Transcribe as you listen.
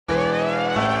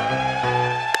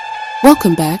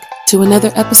Welcome back to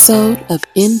another episode of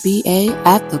NBA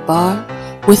at the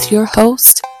Bar with your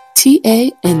host,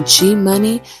 TA and G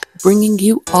Money, bringing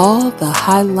you all the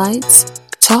highlights,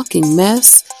 talking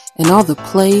mess, and all the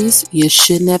plays you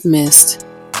shouldn't have missed.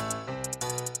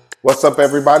 What's up,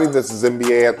 everybody? This is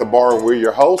NBA at the Bar, and we're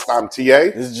your hosts. I'm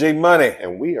TA. This is G Money.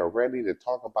 And we are ready to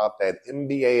talk about that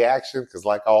NBA action because,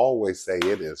 like I always say,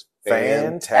 it is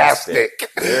fantastic.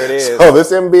 There it is. So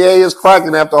this NBA is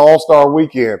cracking after All-Star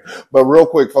Weekend. But real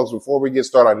quick, folks, before we get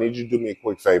started, I need you to do me a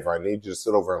quick favor. I need you to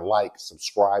sit over and like,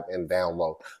 subscribe, and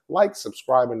download. Like,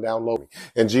 subscribe, and download.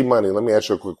 And G Money, let me ask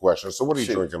you a quick question. So what are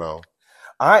you drinking on?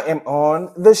 I am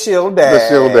on the Shield Day. The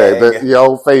Shield Day, your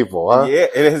old faithful, huh? Yeah,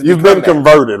 it has. You've been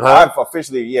converted, huh? I've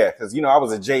officially, because I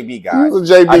was a JB guy. You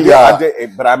was a JB guy, I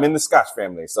did, but I'm in the Scotch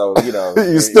family, so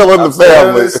you're still in the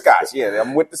family. Scotch, yeah,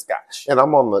 I'm with the Scotch, and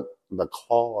I'm on the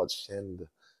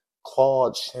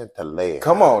Claude Chanteler.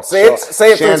 Come on, say it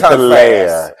 3 times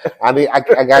fast. I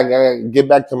gotta get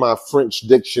back to my French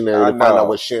dictionary to find out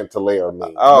what Chanteler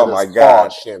means. Oh my God,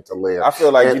 Claude Chanteler. I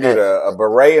feel like you need a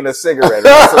beret and a cigarette.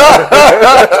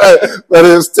 That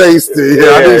is tasty.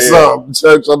 Yeah, I need some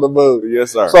church on the move.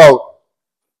 Yes, sir. So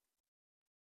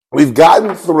we've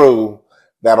gotten through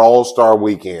that All-Star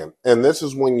weekend, and this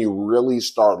is when you really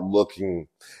start looking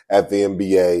at the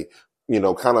NBA.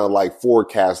 Kind of like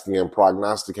forecasting and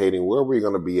prognosticating where we're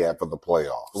going to be at for the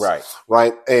playoffs.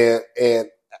 Right. And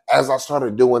as I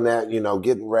started doing that,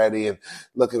 getting ready and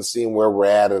seeing where we're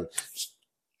at and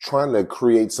trying to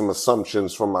create some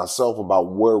assumptions for myself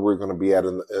about where we're going to be at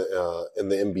in the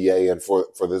NBA and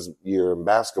for this year in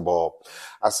basketball,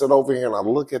 I sit over here and I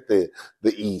look at the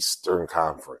Eastern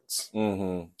Conference.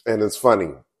 Mm-hmm. And it's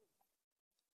funny.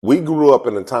 We grew up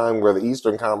in a time where the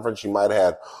Eastern Conference, you might have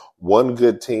had one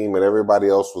good team and everybody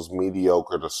else was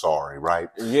mediocre to sorry, right?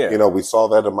 Yeah. We saw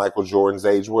that in Michael Jordan's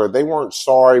age where they weren't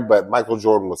sorry, but Michael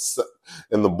Jordan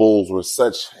and the Bulls were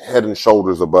such head and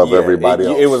shoulders above everybody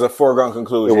else. It was a foregone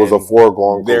conclusion. It was a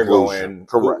foregone They're conclusion.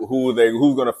 Correct.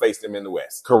 Who's going to face them in the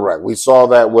West? Correct. We saw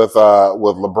that with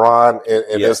LeBron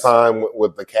in his time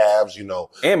with the Cavs,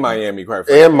 And Miami, quite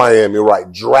frankly. And Miami,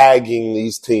 right. Dragging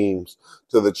these teams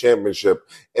to the championship.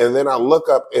 And then I look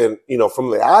up and,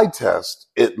 from the eye test,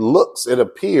 it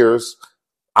appears,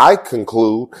 I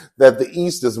conclude that the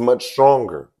East is much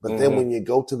stronger. But then when you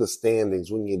go to the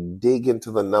standings, when you dig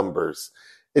into the numbers,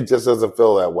 it just doesn't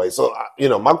feel that way. So,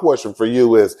 my question for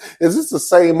you is this the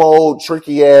same old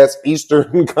tricky ass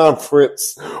Eastern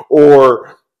Conference,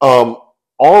 or,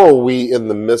 are we in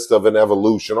the midst of an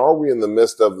evolution? Are we in the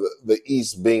midst of the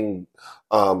East being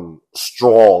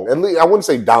strong? At least I wouldn't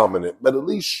say dominant, but at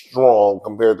least strong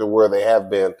compared to where they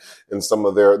have been in some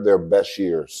of their best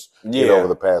years over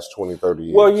the past 20, 30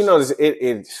 years. Well,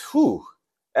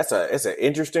 it's an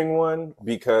interesting one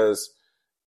because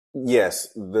yes,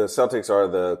 the Celtics are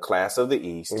the class of the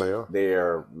East. They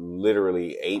are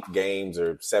literally 8 games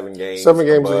or 7 games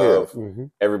above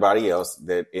everybody else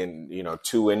that in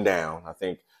 2 and down. I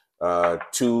think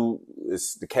 2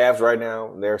 is the Cavs right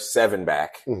now. They're 7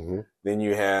 back. Mm-hmm. Then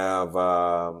you have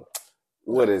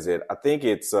what is it? I think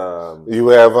it's you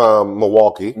have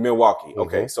Milwaukee.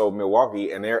 Okay, so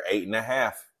Milwaukee, and they're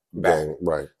 8.5 back.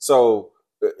 Right. So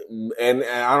and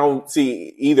I don't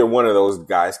see either one of those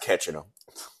guys catching them.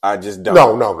 I just don't.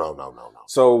 No.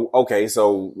 So, okay,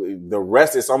 so the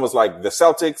rest is almost like the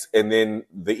Celtics and then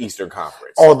the Eastern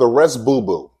Conference. Or the rest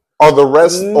boo-boo. Or the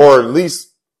rest, or at least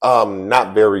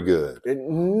not very good.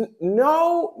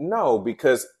 No,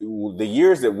 because the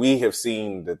years that we have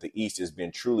seen that the East has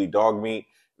been truly dog meat,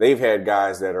 they've had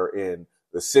guys that are in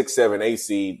the 6, 7, 8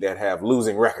 seed that have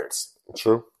losing records.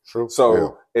 True.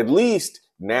 So at least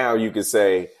now you could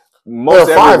say most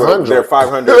they're 500. They're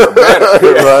 500 or better.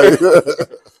 Right.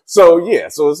 So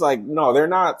it's like, no, they're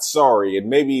not sorry. And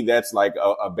maybe that's like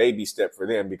a baby step for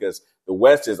them because the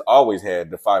West has always had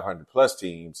the 500 plus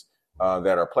teams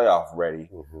that are playoff ready.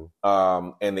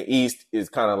 Mm-hmm. And the East is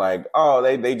kind of like,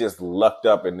 they just lucked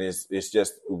up and it's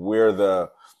just, we're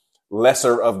the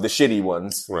lesser of the shitty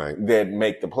ones that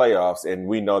make the playoffs. And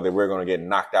we know that we're going to get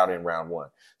knocked out in round 1.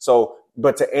 So,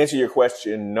 but to answer your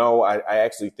question, no, I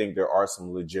actually think there are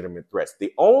some legitimate threats.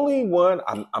 The only one,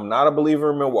 I'm not a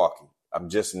believer in Milwaukee. I'm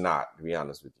just not, to be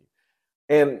honest with you.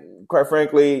 And quite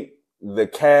frankly, the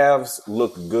Cavs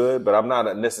look good, but I'm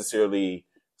not necessarily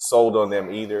sold on them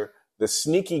either. The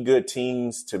sneaky good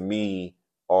teams to me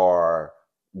are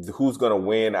who's going to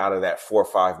win out of that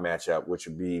 4-5 matchup, which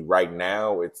would be right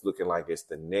now, it's looking like it's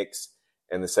the Knicks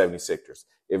and the 76ers.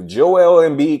 If Joel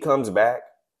Embiid comes back,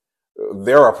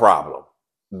 they're a problem.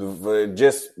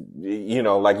 Just,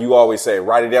 like you always say,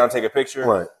 write it down, take a picture.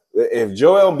 Right. if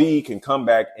Joel Embiid can come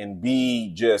back and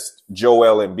be just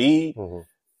Joel Embiid,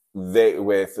 they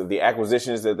with the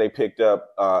acquisitions that they picked up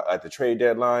at the trade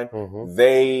deadline,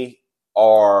 they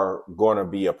are going to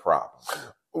be a problem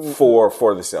for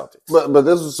the Celtics. But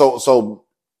this is so.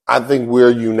 I think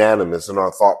we're unanimous in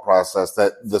our thought process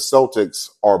that the Celtics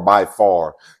are by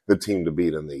far the team to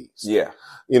beat in the East. Yeah.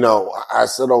 You know, I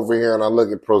sit over here and I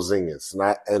look at Porzingis,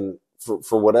 and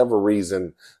for whatever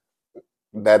reason,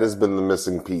 that has been the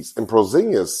missing piece. And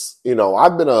Porzingis, you know,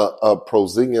 I've been a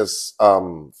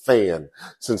Porzingis fan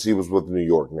since he was with the New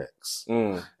York Knicks,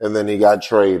 and then he got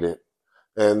traded,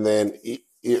 and then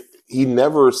he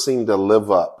never seemed to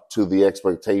live up to the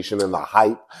expectation and the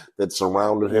hype that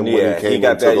surrounded him when he came. He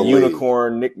got into that the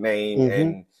unicorn nickname,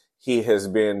 and he has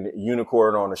been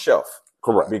unicorn on the shelf.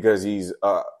 Correct. Because he's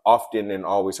often and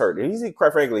always hurt. And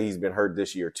quite frankly, he's been hurt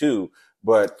this year too.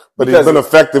 But he's been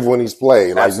effective when he's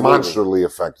played, like monstrally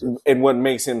effective. And what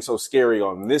makes him so scary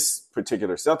on this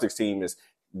particular Celtics team is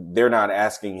they're not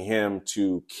asking him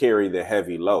to carry the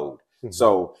heavy load.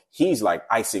 So he's like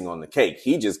icing on the cake.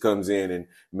 He just comes in and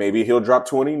maybe he'll drop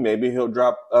 20, maybe he'll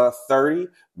drop 30,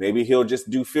 maybe he'll just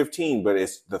do 15. But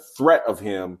it's the threat of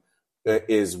him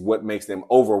is what makes them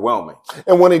overwhelming.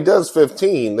 And when he does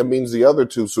 15, that means the other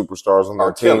two superstars on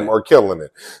their team are killing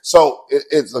it. So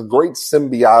it's a great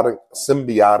symbiotic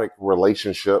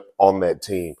relationship on that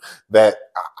team that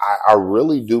I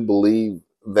really do believe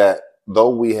that though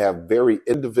we have very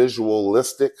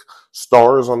individualistic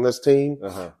stars on this team,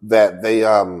 that they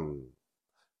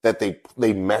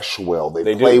mesh well.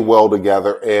 They play well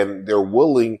together, and they're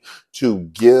willing to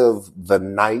give the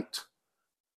night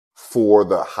for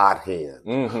the hot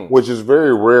hand, which is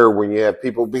very rare when you have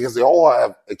people, because they all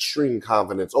have extreme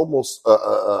confidence, almost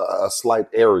a slight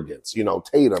arrogance. You know,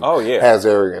 Tatum has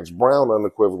arrogance, Brown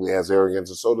unequivocally has arrogance,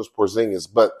 and so does Porzingis.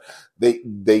 But they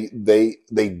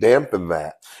dampen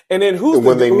that. And then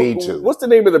they need to. What's the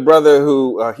name of the brother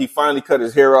who he finally cut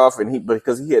his hair off, and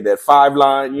because he had that 5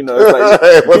 line, you know, it's like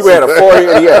people had a 4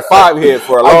 head, he had a 5 head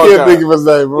for a long time. I can't think of his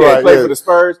name. Right? He played for the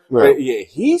Spurs. But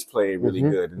he's playing really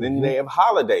good. And then they have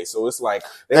Holiday, so it's like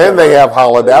they have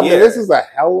Holiday. I mean, this is a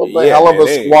hell of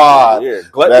a squad.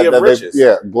 Gluttony of riches.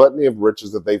 Gluttony of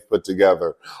riches that they've put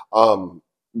together.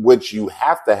 Which you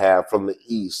have to have from the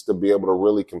East to be able to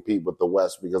really compete with the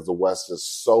West, because the West is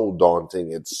so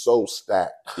daunting. It's so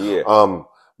stacked. Yeah.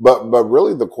 But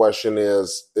really the question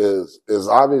is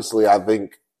obviously, I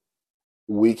think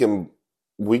we can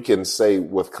say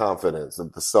with confidence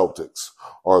that the Celtics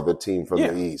are the team from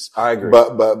the East. I agree.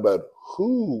 But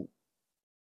who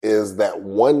is that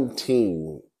one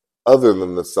team other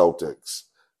than the Celtics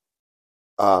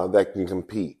that can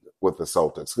compete with the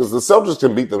Celtics? Because the Celtics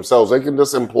can beat themselves. They can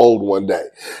just implode one day.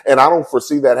 And I don't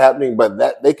foresee that happening, but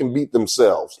that they can beat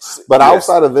themselves. But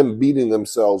outside of them beating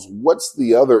themselves, what's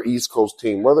the other East Coast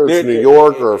team? Whether it's New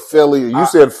York or Philly. You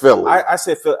said Philly. I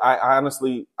said Philly. I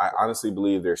honestly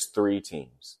believe there's 3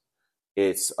 teams.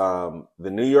 It's the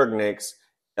New York Knicks,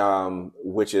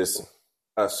 which is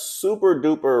a super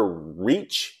duper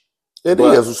reach. It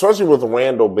is, especially with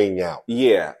Randall being out.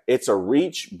 Yeah, it's a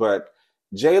reach, but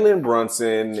Jalen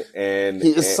Brunson and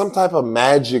it's some type of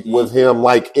magic with him.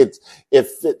 Like it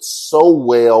fits so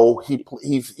well.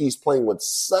 He's playing with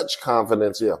such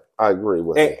confidence. Yeah, I agree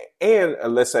with you. And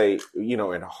let's say, you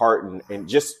know, in heart and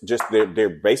just they're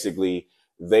basically,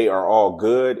 they are all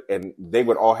good, and they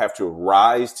would all have to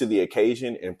rise to the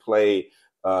occasion and play.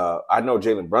 I know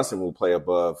Jalen Brunson will play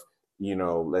above, you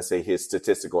know, let's say his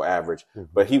statistical average,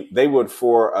 but they would,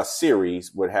 for a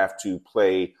series, would have to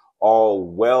play all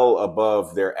well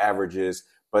above their averages,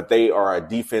 but they are a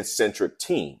defense-centric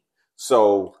team.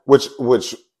 So, which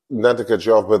not to cut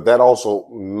you off, but that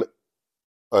also,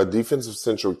 a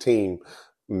defensive-centric team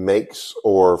makes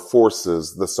or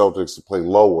forces the Celtics to play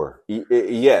lower.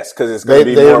 Yes, because it's going to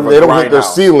be more of a they don't grind hit their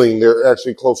out. ceiling; they're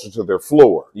actually closer to their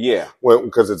floor. Yeah,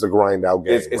 because it's a grind out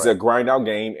game. It's a grind out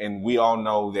game, and we all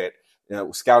know that. You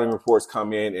know, scouting reports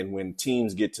come in, and when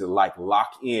teams get to like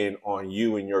lock in on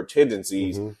you and your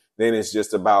tendencies, then it's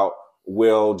just about,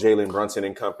 will Jalen Brunson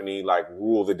and company like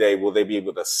rule the day? Will they be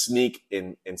able to sneak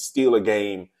and steal a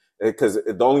game? Because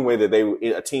the only way that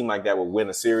a team like that would win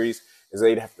a series is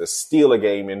they'd have to steal a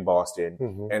game in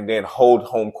Boston and then hold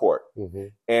home court.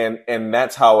 And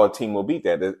that's how a team will beat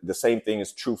that. The same thing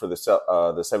is true for the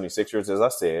 76ers, as I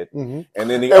said. And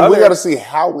then we got to see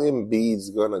how Embiid's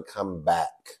going to come back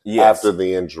after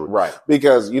the injury. Right.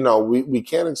 Because, you know, we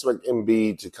can't expect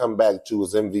Embiid to come back to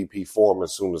his MVP form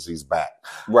as soon as he's back.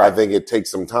 Right. I think it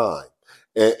takes some time.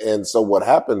 And so what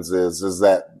happens is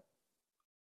that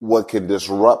what can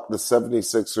disrupt the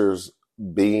 76ers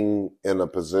being in a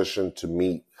position to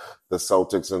meet the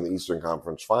Celtics in the Eastern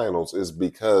Conference Finals is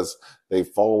because they've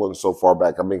fallen so far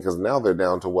back. I mean, because now they're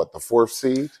down to what, the fourth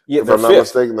seed? Yeah, if I'm not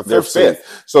mistaken, the fifth seed.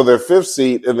 So they're fifth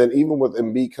seed, and then even with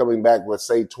Embiid coming back with,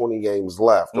 say, 20 games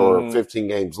left or 15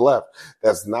 games left,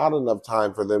 that's not enough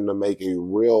time for them to make a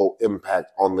real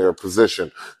impact on their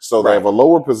position. So they have a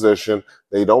lower position.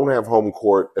 They don't have home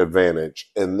court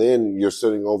advantage. And then you're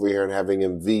sitting over here and having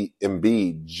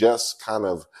Embiid just kind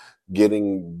of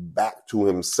getting back to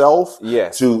himself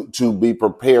to be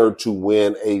prepared to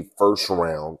win a first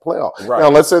round playoff. Now,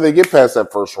 let's say they get past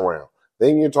that first round.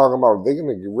 Then you're talking about they're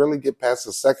going to really get past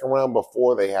the second round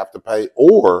before they have to pay,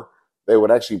 or they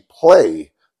would actually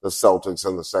play the Celtics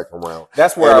in the second round.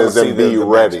 That's where I would see the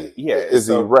ready. Magic. Yeah, is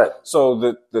he ready?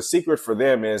 So the secret for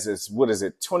them is what is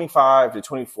it? 25 to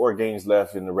 24 games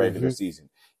left in the regular season.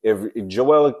 If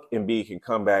Joel Embiid can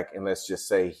come back and let's just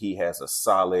say he has a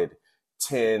solid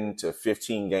 10 to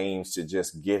 15 games to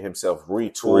just get himself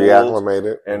retooled,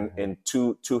 reacclimated, and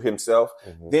to himself.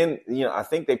 Then I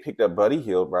think they picked up Buddy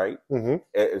Hield, right?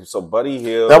 So Buddy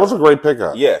Hield, that was a great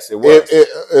pickup. Yes, it was.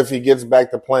 If he gets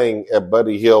back to playing at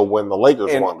Buddy Hield when the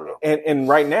Lakers wanted him, and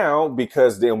right now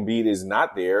because the Embiid is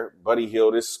not there, Buddy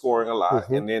Hield is scoring a lot,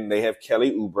 and then they have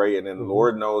Kelly Oubre, and then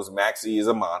Lord knows Maxey is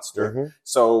a monster.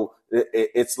 So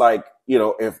it's like,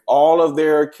 if all of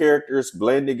their characters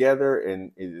blend together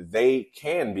and they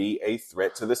can be a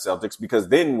threat to the Celtics, because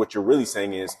then what you're really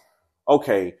saying is,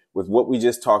 okay, with what we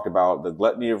just talked about, the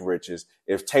gluttony of riches,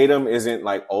 if Tatum isn't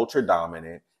like ultra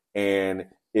dominant and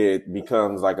it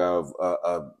becomes like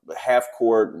a half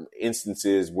court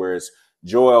instances where it's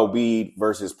Joel Embiid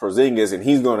versus Porzingis and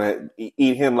he's going to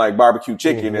eat him like barbecue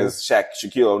chicken, as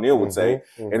Shaquille O'Neal would say.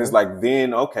 And it's like,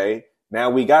 then, okay, now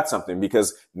we got something,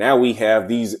 because now we have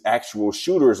these actual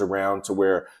shooters around to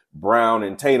where Brown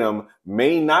and Tatum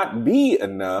may not be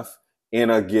enough in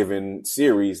a given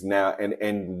series now.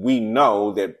 And we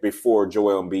know that before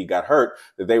Joel Embiid got hurt,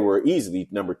 that they were easily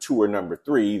number 2 or number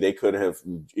 3. They could have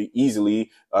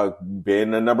easily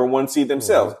been a number 1 seed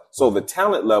themselves. So the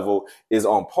talent level is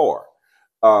on par.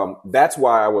 That's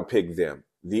why I would pick them.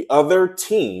 The other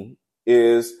team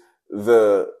is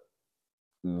the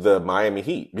Miami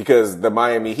Heat, because the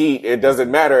Miami Heat, it doesn't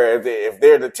matter if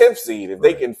they're the 10th seed, if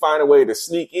they can find a way to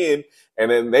sneak in and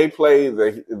then they play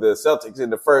the Celtics in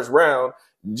the first round,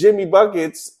 Jimmy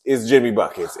Buckets is Jimmy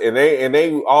Buckets, and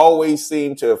they always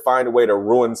seem to find a way to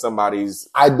ruin somebody's.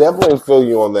 I definitely feel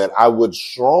you on that. I would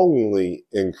strongly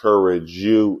encourage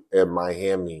you and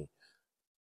Miami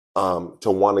to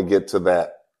want to get to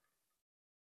that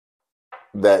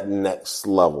next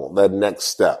level, that next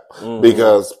step.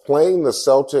 Because playing the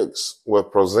Celtics with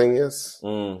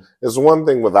Porzingis is one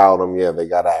thing. Without him, they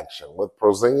got action. With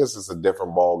Porzingis, it's a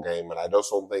different ball game, and I just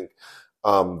don't think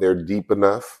they're deep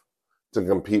enough to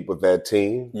compete with that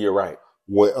team. You're right.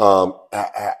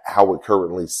 How it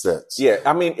currently sits. Yeah,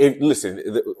 I mean, listen,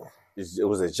 it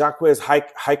was a Jacquez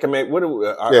Hickman.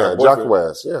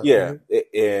 Jacquez. Yeah.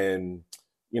 And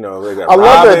they got I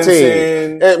love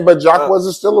Robinson, that team, but Jacquez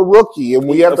is still a rookie, and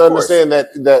we have to understand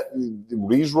that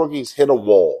these rookies hit a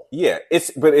wall. Yeah,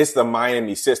 it's the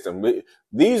Miami system.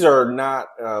 These are not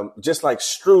just like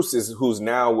Strus who's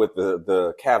now with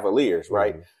the Cavaliers,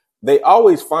 right? They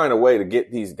always find a way to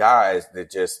get these guys that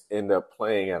just end up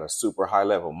playing at a super high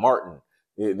level. Martin,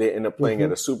 they end up playing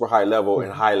at a super high level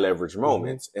in high leverage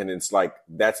moments, and it's like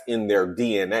that's in their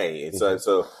DNA.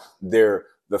 So they're.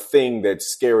 The thing that's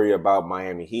scary about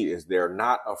Miami Heat is they're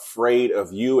not afraid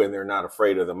of you and they're not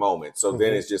afraid of the moment. So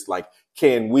then it's just like,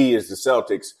 can we as the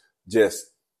Celtics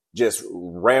just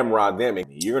ramrod them? And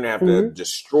you're going to have to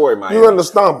destroy Miami. You're going to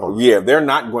stomp them. Yeah, they're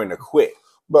not going to quit.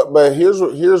 But here's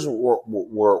where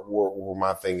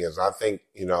my thing is. I think,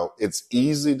 it's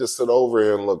easy to sit over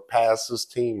here and look past this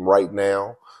team right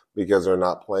now because they're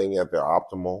not playing at their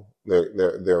optimal.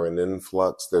 They're in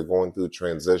influx. They're going through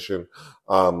transition.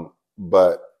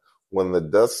 But when the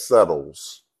dust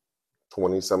settles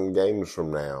 20-some games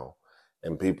from now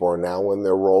and people are now in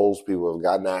their roles, people have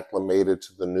gotten acclimated to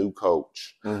the new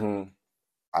coach,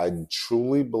 I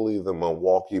truly believe the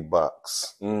Milwaukee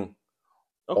Bucks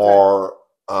are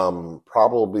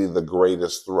probably the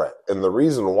greatest threat. And the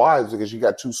reason why is because you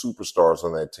got 2 superstars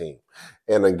on that team.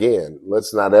 And again,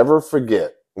 let's not ever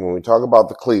forget, when we talk about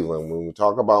the Cleveland, when we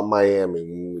talk about Miami,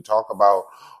 when we talk about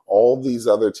all these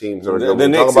other teams, we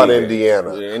talk about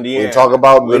Indiana. We talk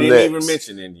about the Knicks. We didn't even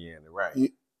mention Indiana,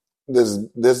 right?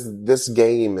 This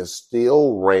game is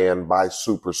still ran by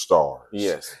superstars.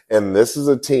 Yes. And this is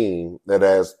a team that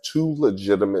has 2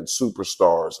 legitimate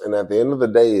superstars. And at the end of the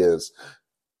day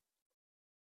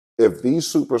if these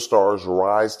superstars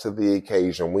rise to the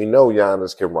occasion, we know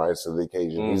Giannis can rise to the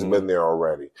occasion. He's been there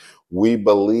already. We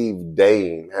believe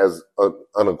Dame has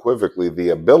unequivocally the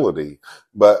ability,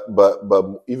 but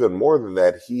even more than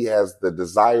that, he has the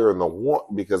desire and the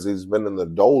want because he's been in the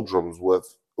doldrums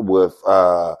with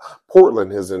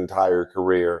Portland his entire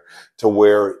career, to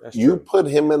where you put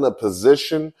him in a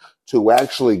position to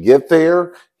actually get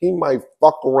there, he might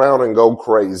fuck around and go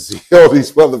crazy. All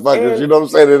these motherfuckers, you know what I'm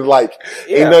saying? It's like,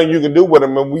 ain't nothing you can do with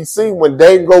him. And we see when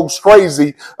Dame goes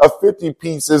crazy, a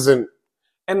 50-piece isn't.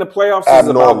 And the playoffs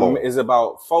is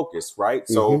about focus, right?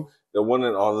 So one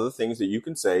of all of the things that you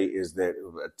can say is that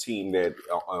a team that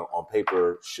on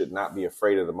paper should not be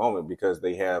afraid of the moment because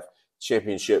they have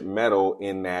championship medal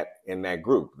in that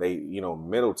group. They,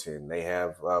 Middleton, they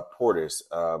have Portis.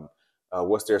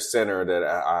 What's their center that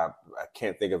I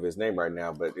can't think of his name right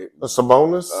now, but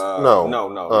Sabonis?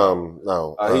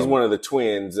 No. He's one of the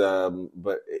twins.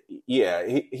 But yeah,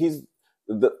 he's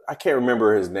I can't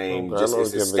remember his name. Just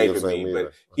it's escaping me.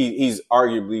 But he's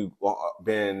arguably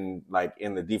been like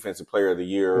in the Defensive Player of the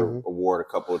Year award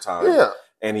a couple of times. Yeah,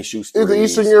 and he shoots threes.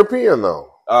 He's Eastern European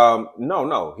though.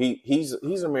 No. He's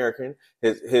American.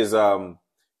 His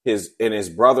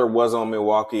brother was on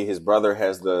Milwaukee. His brother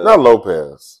has not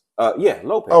Lopez.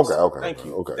 Lopez. Okay. Thank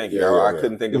you. Yeah, I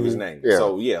couldn't think of his name. Yeah.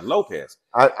 So Lopez.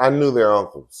 I knew their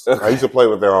uncles. Okay. I used to play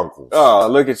with their uncles. Oh,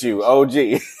 look at you, OG.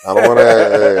 I don't want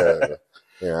to.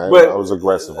 I was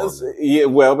aggressive on that. Yeah,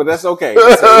 well, but that's okay.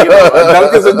 So, a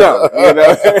dunk is a dunk.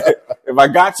 If I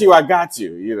got you, I got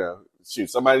you. Shoot,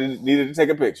 somebody needed to take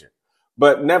a picture.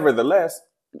 But nevertheless,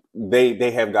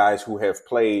 they have guys who have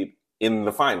played in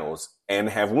the finals and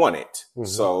have won it.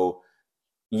 So,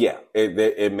 yeah,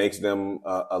 it makes them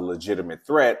a legitimate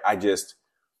threat. I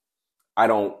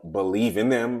don't believe in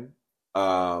them.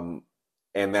 And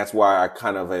that's why I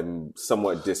kind of am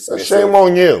somewhat dismissive. Shame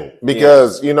on you.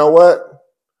 Because you know what?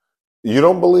 You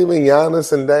don't believe in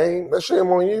Giannis and Dame? That's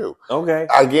shame on you. Okay.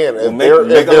 Again,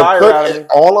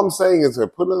 all I'm saying is they're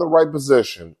put in the right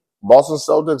position. Boston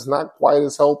Celtics not quite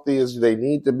as healthy as they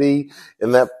need to be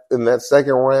in that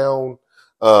second round.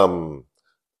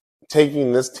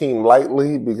 Taking this team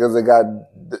lightly because they got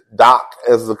Doc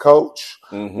as the coach.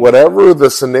 Whatever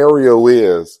the scenario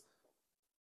is,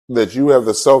 that you have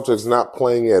the Celtics not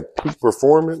playing at peak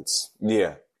performance.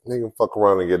 Yeah. They can fuck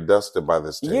around and get dusted by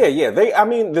this team. Yeah.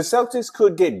 The Celtics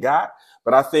could get got,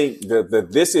 but I think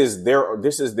this is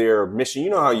their mission. You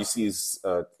know how you see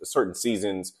certain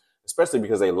seasons, especially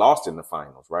because they lost in the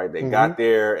finals, right? They got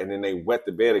there and then they wet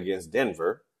the bed against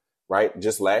Denver, right?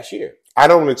 Just last year. I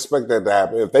don't expect that to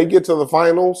happen. If they get to the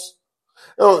finals,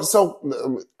 let me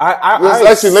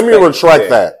retract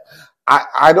that.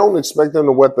 I don't expect them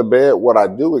to wet the bed. What I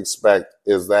do expect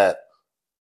is that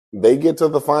they get to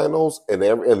the finals and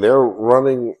they're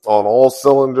running on all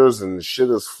cylinders and the shit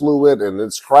is fluid and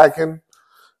it's cracking.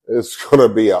 It's going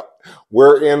to be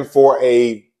we're in for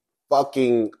a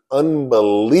fucking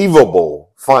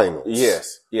unbelievable finals.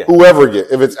 Yes. Yeah. Whoever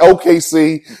if it's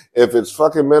OKC, if it's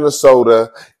fucking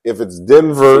Minnesota, if it's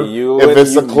Denver, if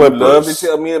it's the Clippers. You love to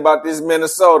tell me about this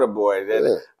Minnesota boy.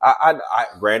 I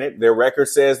granted, their record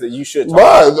says that you should talk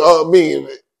about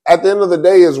it. At the end of the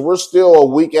day we're still a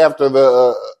week after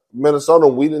the Minnesota.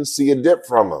 We didn't see a dip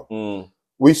from them.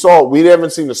 We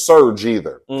haven't seen a surge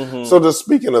either. So just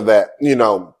speaking of that,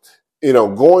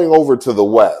 going over to the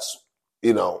West,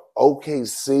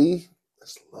 OKC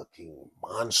is looking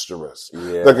monstrous.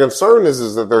 Yeah. The concern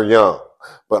is that they're young,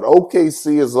 but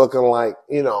OKC is looking like,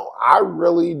 I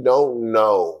really don't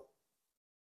know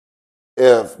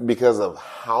if because of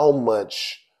how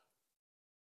much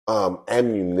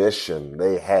ammunition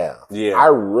they have. Yeah. I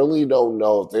really don't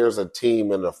know if there's a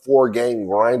team in a 4-game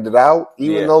grinded out,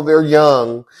 even though they're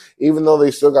young, even though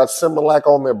they still got Similac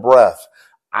on their breath.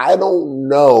 I don't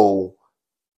know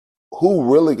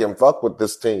who really can fuck with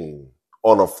this team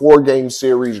on a 4-game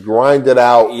series, grinded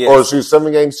out, or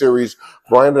 7-game series,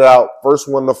 grinded out, first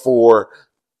 1 to 4,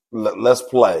 let's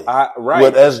play.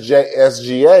 With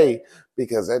SGA,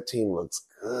 because that team looks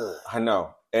good. I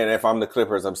know. And if I'm the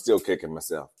Clippers, I'm still kicking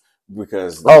myself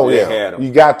because they had him.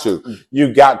 You got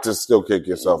to still kick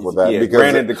yourself with that because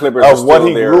granted, the Clippers of what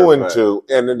he grew into,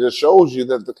 and it just shows you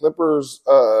that the Clippers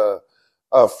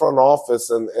front office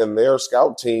and their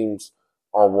scout teams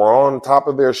were on top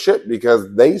of their shit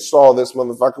because they saw this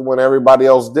motherfucker when everybody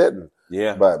else didn't.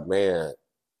 Yeah, but man,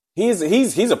 he's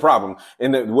a problem,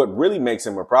 and what really makes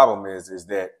him a problem is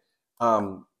that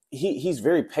he's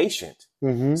very patient.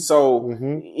 So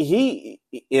he,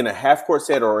 in a half court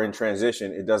set or in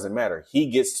transition, it doesn't matter.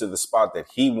 He gets to the spot that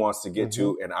he wants to get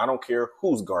to, and I don't care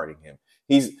who's guarding him.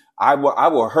 I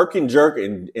will herk and jerk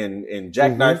and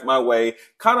jackknife my way,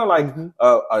 kind of like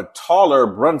a taller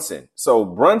Brunson. So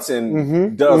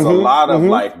Brunson does a lot of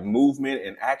like movement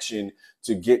and action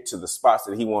to get to the spots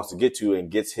that he wants to get to and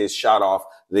gets his shot off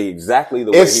exactly the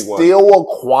way he wants. It's still a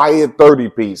quiet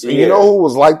 30-piece. And you know who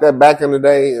was like that back in the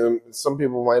day, and some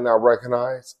people might not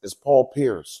recognize? It's Paul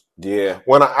Pierce. Yeah.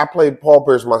 When I played Paul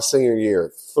Pierce my senior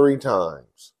year 3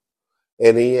 times,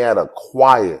 and he had a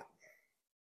quiet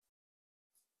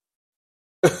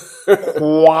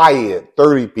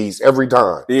 30-piece every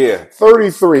time. Yeah.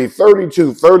 33,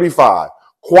 32, 35.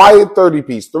 Quiet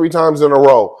 30-piece 3 times in a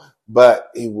row. But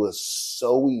he was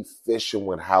so efficient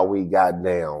with how he got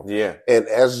down. Yeah. And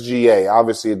SGA,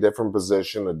 obviously a different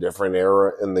position, a different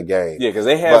era in the game. Yeah, because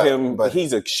they have him. But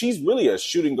she's really a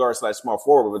shooting guard / small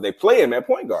forward, but they play him at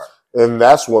point guard. And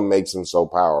that's what makes him so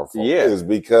powerful. Yeah. Is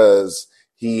because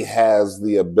he has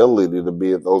the ability to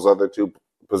be at those other 2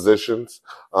 positions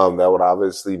that would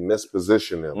obviously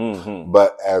misposition him. Mm-hmm.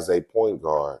 But as a point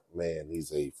guard, man,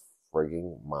 he's a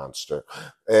frigging monster.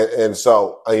 And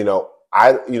so,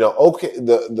 okay,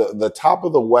 the top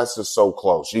of the West is so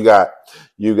close. You got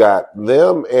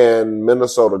them and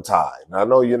Minnesota tied. I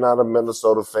know you're not a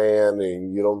Minnesota fan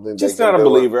and you don't think just they can not a do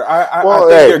believer. It. I think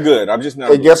they're good. I'm just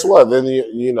not. And guess what? Then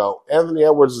Anthony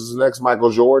Edwards is the next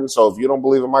Michael Jordan. So if you don't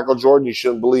believe in Michael Jordan, you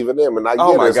shouldn't believe in him. And I get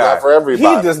it. It's not for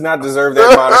everybody. He does not deserve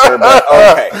that moniker. But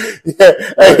okay. Yeah,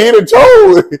 and he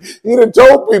done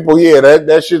told people,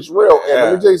 that shit's real. And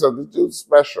let me tell you something. This dude's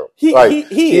special. He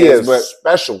is but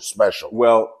special.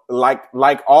 Well, like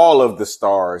all of the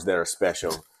stars that are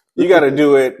special, you got to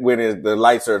do it when the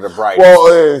lights are the brightest.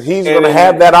 Well, he's going to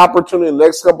have that opportunity in the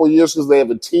next couple of years because they have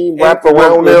a team wrapped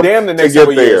around him. Damn, the next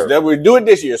couple of years. We'll do it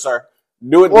this year, sir.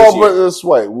 Do it this year. Well, but this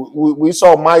way, we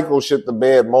saw Michael shit the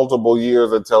bed multiple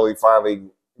years until he finally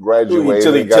graduated.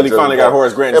 Until he finally got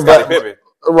Horace Grant and Scottie Pippen.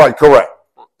 Right, correct.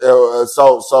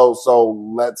 So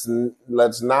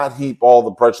let's not heap all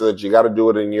the pressure that you got to do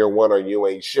it in year 1 or you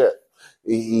ain't shit.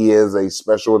 He is a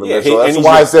special individual. That's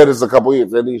why I said it's a couple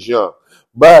years and he's young,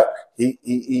 but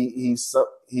he's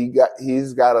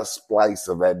got a splice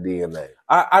of that DNA.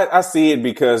 I see it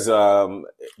because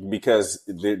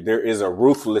there is a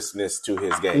ruthlessness to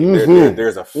his game.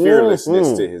 There's a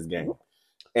fearlessness to his game.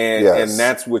 And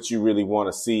that's what you really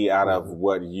want to see out of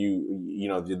what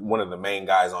one of the main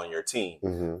guys on your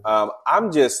team.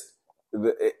 I'm just,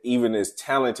 even as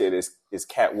talented as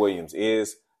Cat Williams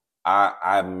is,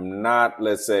 I'm not,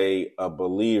 let's say, a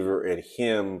believer in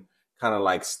him kind of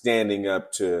like standing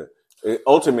up to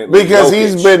ultimately because Jokic.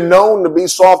 He's been known to be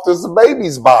soft as a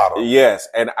baby's bottom. Yes,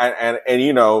 and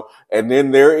then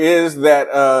there is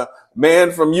that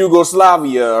man from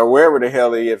Yugoslavia or wherever the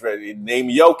hell he is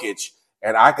named Jokic.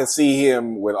 And I can see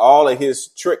him with all of his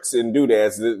tricks and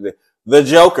doodads, the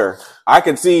Joker. I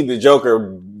can see the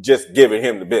Joker just giving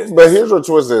him the business. But here's what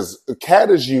twist is.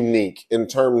 Cat is unique in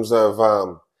terms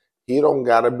of he don't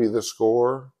got to be the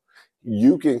scorer.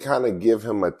 You can kind of give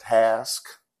him a task.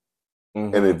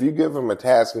 And if you give him a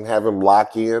task and have him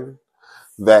lock in,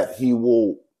 that he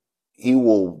will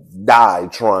die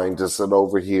trying to sit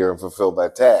over here and fulfill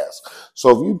that task. So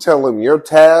if you tell him your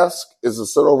task is to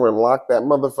sit over and lock that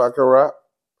motherfucker up,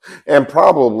 and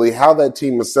probably how that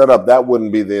team is set up, that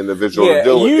wouldn't be the individual to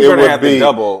do it. You're going to have to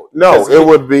double. No, it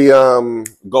would be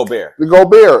Gobert.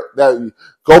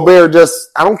 Gobert just,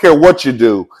 I don't care what you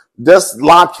do, just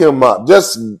lock him up.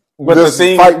 Just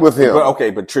fight with him.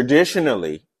 But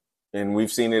traditionally, and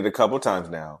we've seen it a couple times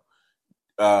now,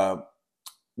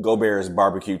 Gobert is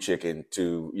barbecue chicken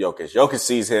to Jokic. Jokic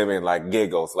sees him and like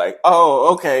giggles, like,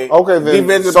 "Oh, okay, then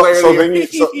defensive so player."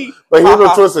 But here's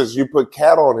the twist: is you put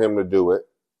Cat on him to do it,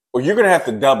 or you're gonna have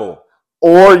to double,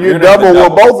 or you double with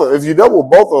both of them. If you double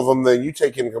both of them, then you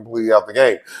take him completely out the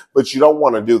game. But you don't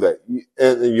want to do that,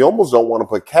 and you almost don't want to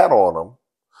put Cat on him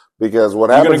because what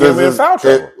happens is you're gonna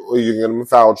get him in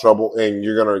foul trouble, and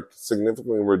you're gonna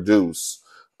significantly reduce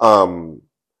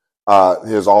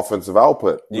his offensive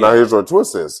output. Yeah. Now, here's what the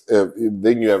twist is.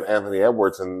 Then you have Anthony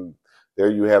Edwards, and there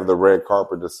you have the red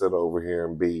carpet to sit over here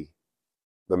and be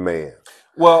the man.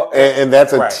 Well, and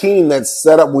that's a team that's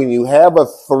set up when you have a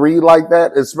 3 like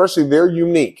that, especially they're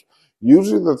unique.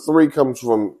 Usually the 3 comes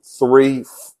from 3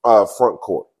 front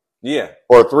court. Yeah.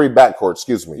 Or 3 backcourt,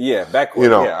 excuse me. Yeah,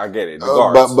 backcourt. Yeah, I get it.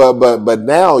 But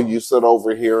now you sit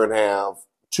over here and have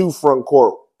 2 front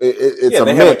court. It's a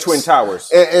they mix. Have Twin Towers.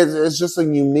 It's just a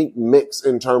unique mix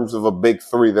in terms of a big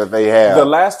 3 that they have. The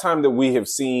last time that we have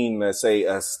seen, let's say,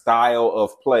 a style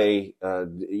of play,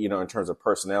 in terms of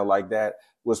personnel like that,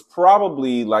 was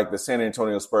probably like the San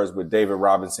Antonio Spurs with David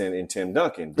Robinson and Tim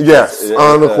Duncan. Yes,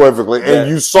 unequivocally.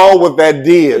 And you saw what that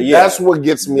did. Yeah, that's what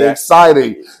gets me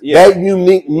excited. Yeah. That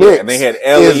unique mix and they had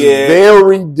Elliott. Is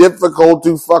very difficult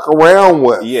to fuck around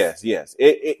with. Yes.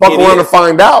 Fuck around to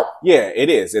find out. Yeah, it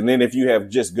is. And then if you have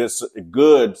just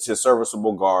good to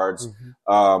serviceable guards,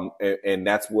 and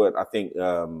that's what I think,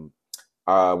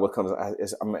 what comes,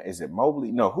 is it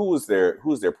Mobley? No, who's their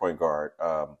point guard?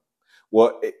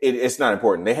 Well, it's not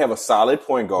important. They have a solid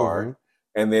point guard,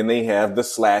 and then they have the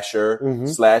slasher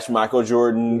 / Michael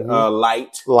Jordan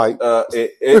light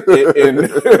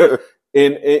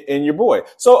in your boy.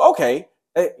 So okay,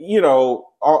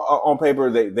 on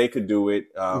paper they could do it,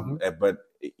 but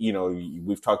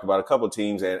we've talked about a couple of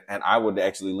teams, and I would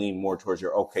actually lean more towards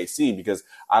your OKC because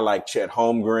I like Chet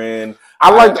Holmgren.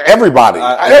 I like everybody.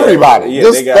 Everybody.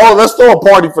 Let's throw a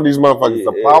party for these motherfuckers.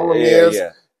 The problem is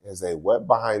they wet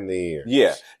behind the ears.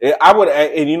 Yeah. I would,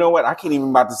 and you know what? I can't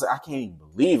even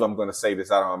believe I'm going to say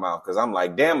this out of my mouth because I'm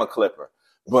like, damn, a Clipper.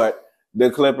 But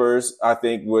the Clippers, I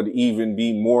think, would even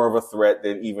be more of a threat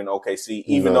than even OKC,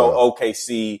 even though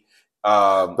OKC,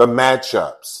 the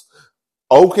matchups.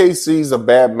 OKC's a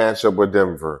bad matchup with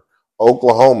Denver.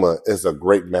 Oklahoma is a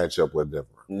great matchup with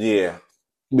Denver. Yeah.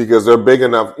 Because they're big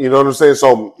enough, you know what I'm saying?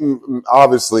 So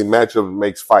obviously matchup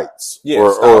makes fights. Yeah,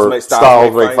 or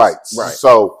styles make fights. Right.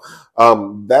 So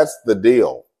that's the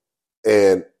deal.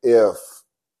 And if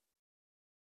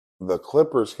the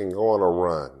Clippers can go on a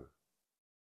run,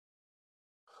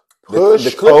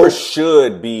 the Clippers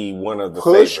should be one of the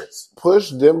favorites.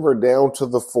 Push Denver down to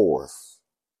the 4th,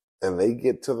 and they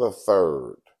get to the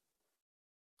 3rd.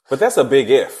 But that's a big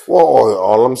if. Well,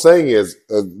 all I'm saying is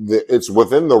it's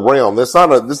within the realm. It's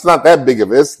not that big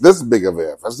of it's this big of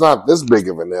if. It's not this big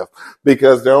of an if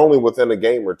because they're only within a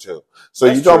game or two. So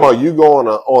you're talking about you go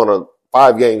on a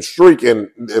 5-game streak and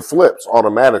it flips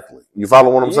automatically. You follow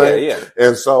what I'm saying? Yeah.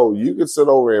 And so you could sit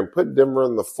over and put Denver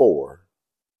in the 4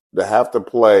 to have to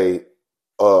play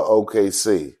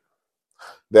OKC.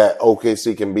 That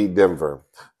OKC can beat Denver.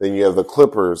 Then you have the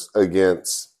Clippers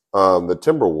against the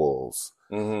Timberwolves.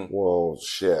 Well,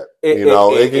 shit. It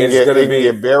can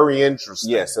get very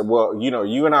interesting. Yes. Well,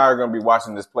 you and I are going to be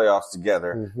watching this playoffs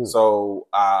together. So,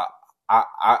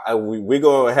 we're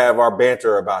going to have our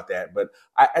banter about that. But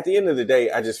at the end of the day,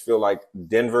 I just feel like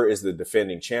Denver is the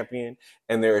defending champion.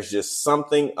 And there's just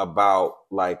something about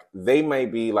like, they may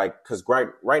be like, cause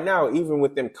right now, even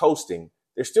with them coasting,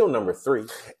 they're still number 3.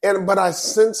 But I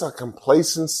sense a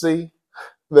complacency.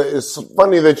 It's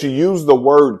funny that you use the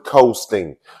word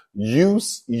coasting. You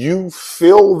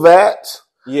feel that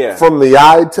from the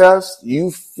eye test.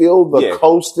 You feel the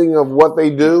coasting of what they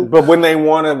do. But when they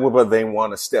want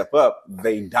to step up,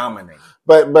 they dominate.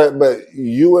 But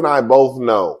you and I both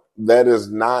know that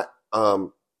is not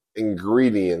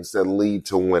ingredients that lead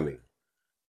to winning.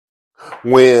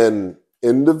 When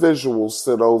individuals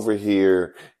sit over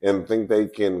here and think they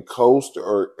can coast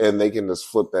and they can just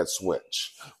flip that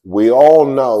switch. We all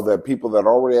know that people that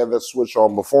already have that switch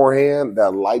on beforehand,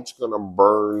 that light's going to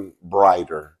burn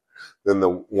brighter than the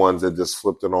ones that just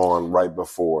flipped it on right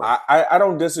before. I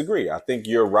don't disagree. I think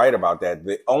you're right about that.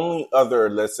 The only other,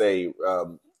 let's say,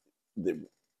 the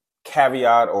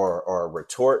caveat or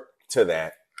retort to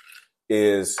that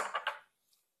is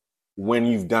when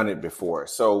you've done it before.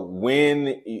 So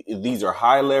when these are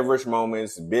high leverage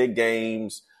moments, big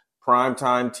games,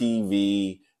 primetime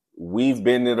TV, we've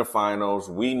been to the finals.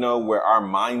 We know where our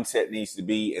mindset needs to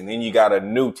be. And then you got a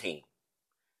new team.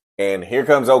 And here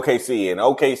comes OKC. And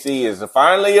OKC is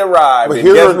finally arrived. And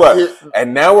guess what?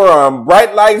 And now we're on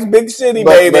Bright Lights, Big City,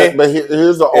 baby. But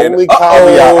here's the only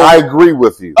caveat. I agree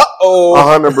with you.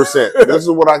 100%. This is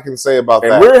what I can say about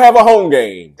that. And we have a home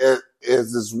game.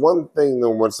 Is this one thing that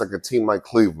once like a team like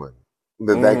Cleveland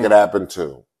that could happen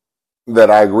to, that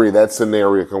I agree that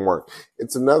scenario can work.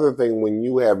 It's another thing when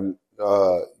you have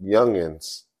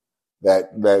youngins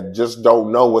that just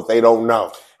don't know what they don't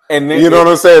know. And then, you know what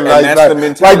I'm saying? That's the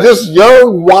mentality. Like just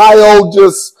young, wild,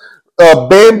 just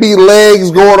Bambi legs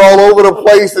going all over the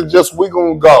place and just we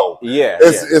gonna go. Yeah.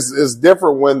 It's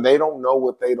different when they don't know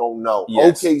what they don't know.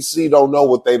 Yes. OKC don't know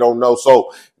what they don't know.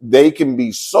 So they can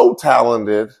be so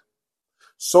talented,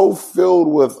 so filled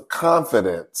with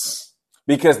confidence.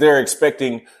 Because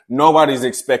nobody's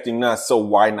expecting us, so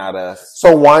why not us?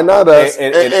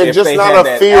 And just not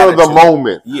a fear of the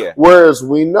moment. Yeah. Whereas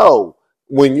we know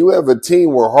when you have a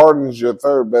team where Harden's your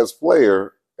third best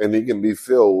player and he can be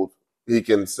filled, he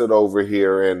can sit over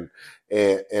here and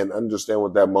understand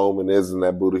what that moment is and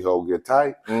that booty hole get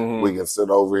tight. We can sit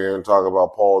over here and talk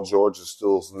about Paul George is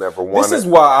still never won. This is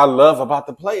what I love about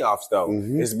the playoffs though,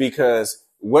 is because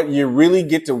what you really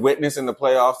get to witness in the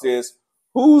playoffs is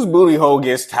whose booty hole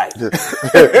gets tight. Hey,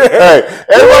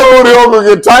 everybody booty hole will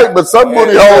get tight, but some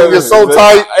booty holes get so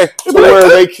tight to where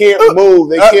they can't move,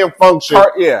 they can't function.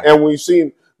 And we've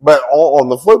seen, but on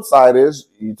the flip side is,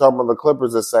 you talking about the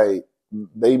Clippers that say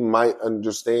they might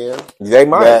understand. They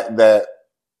might. That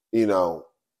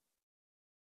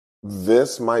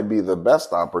this might be the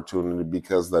best opportunity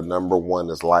because the number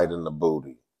one is light in the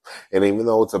booty. And even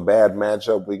though it's a bad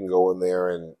matchup, we can go in there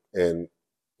and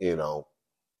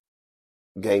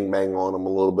gangbang on them a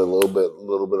little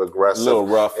bit aggressive, a little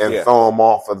rough, and throw them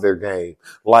off of their game.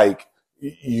 Like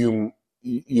you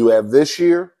have this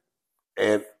year,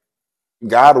 and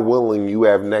God willing, you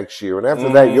have next year, and after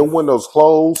that, your window's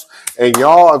closed. And if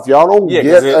y'all don't get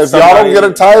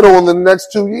a title in the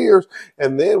next 2 years,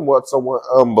 and then what's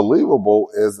unbelievable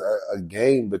is a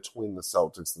game between the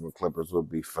Celtics and the Clippers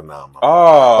would be phenomenal.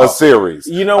 Oh, a series,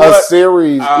 you know what? A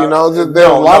series, there's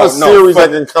a lot of series that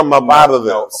can come up out of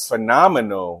this.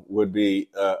 Phenomenal would be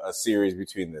a series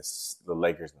between the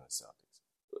Lakers and the Celtics.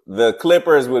 The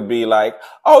Clippers would be like,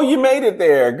 "Oh, you made it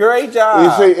there! Great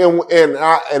job!" You see,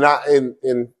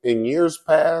 in years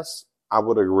past, I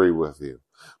would agree with you,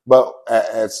 but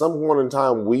at some point in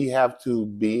time, we have to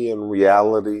be in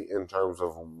reality in terms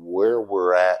of where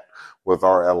we're at with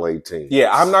our LA team.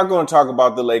 Yeah, I'm not going to talk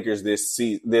about the Lakers this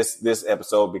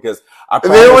episode because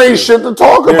there ain't shit to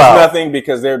talk about. There's nothing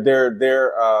because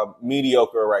they're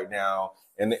mediocre right now.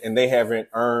 And they haven't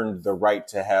earned the right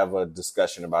to have a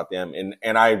discussion about them.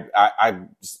 And I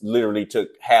literally took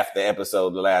half the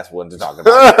episode, the last one, to talk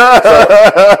about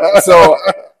it. So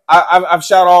I've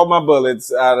shot all my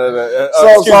bullets out of the.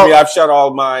 I've shot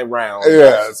all my rounds.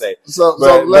 Yeah.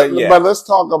 But let's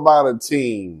talk about a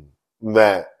team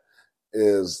that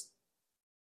is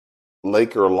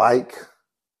Laker-like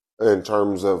in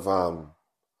terms of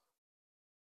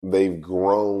they've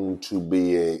grown to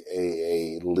be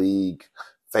a league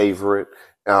favorite,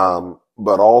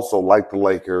 but also like the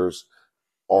Lakers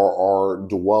are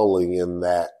dwelling in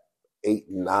that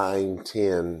 8, 9,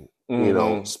 10,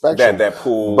 spectrum. That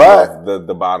pool, but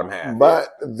the bottom half.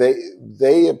 But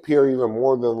they appear even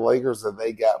more than the Lakers that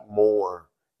they got more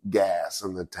gas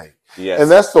in the tank. Yes. And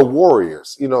that's the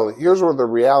Warriors. Here's where the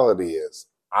reality is.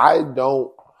 I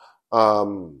don't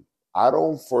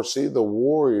foresee the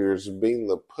Warriors being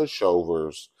the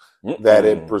pushovers that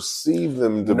it perceived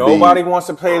them to be. Nobody wants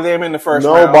to play them in the first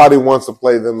round. Nobody wants to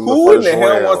play them in the first round. Who in the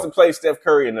hell wants to play Steph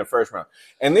Curry in the first round?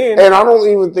 And I don't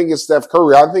even think it's Steph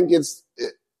Curry. I think it's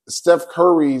Steph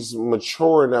Curry's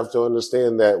mature enough to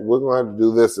understand that we're going to have to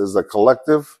do this as a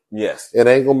collective. Yes. It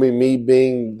ain't going to be me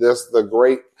being the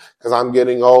great because I'm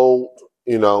getting old,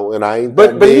 and I ain't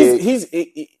but big. He's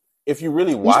if you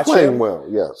really watch he's playing him, well,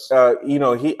 yes. I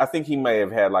think he may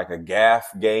have had like a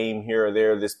gaff game here or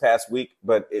there this past week,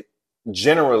 but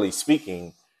generally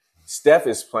speaking, Steph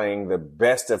is playing the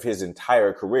best of his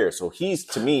entire career. So he's,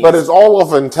 to me, but it's all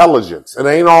off intelligence. It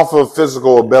ain't off of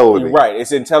physical ability, right?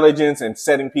 It's intelligence and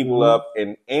setting people up,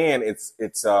 and it's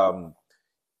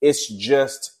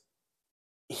just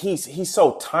he's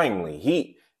so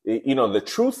timely. The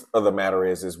truth of the matter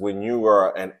is when you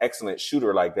are an excellent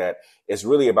shooter like that, it's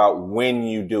really about when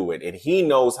you do it. And he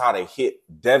knows how to hit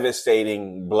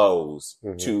devastating blows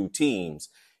to teams.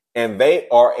 And they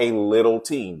are a little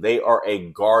team. They are a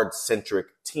guard-centric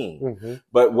team.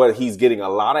 But what he's getting a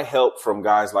lot of help from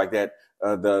guys like that.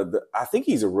 I think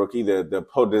he's a rookie. The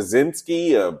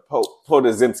Podzinski.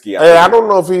 I don't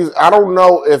know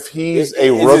if he's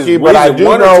a rookie, but I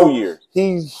do know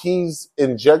he's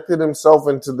injected himself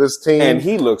into this team, and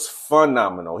he looks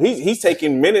phenomenal. He's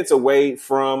taking minutes away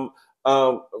from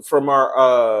our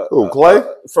Clay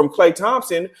from Klay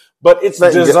Thompson, but it's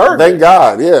deserved. Thank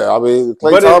God, yeah. I mean,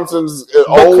 Klay Thompson's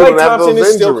old and have those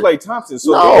injuries. Still Klay Thompson.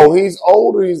 So no, he's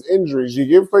old and he's injuries. You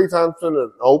give Klay Thompson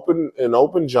an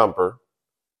open jumper.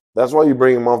 That's why you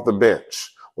bring him off the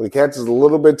bench. When Cats is a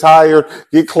little bit tired,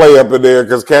 get Klay up in there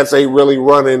because Cats ain't really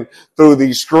running through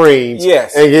these screens.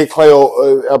 Yes. And get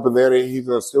Klay up in there and he's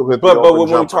going to still hit the open But when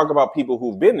jumper. we talk about people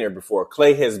who've been there before,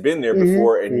 Klay has been there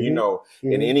before. And,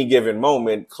 in any given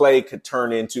moment, Klay could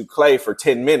turn into Klay for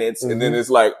 10 minutes. And then it's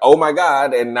like, oh, my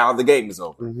God. And now the game is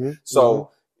over.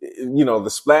 So, the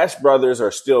Splash Brothers are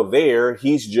still there.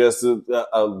 He's just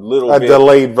a little bit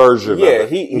delayed version. Yeah,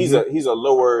 of it. He's a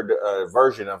lowered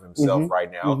version of himself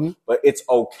right now, but it's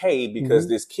okay because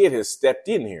this kid has stepped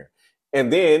in here.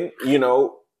 And then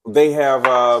they have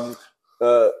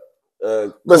Kuminga.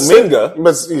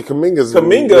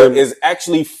 Kuminga is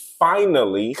actually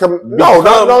finally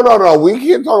no. We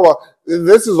can't talk about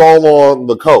this. Is all on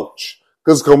the coach.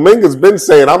 Because Kuminga's been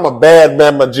saying, I'm a bad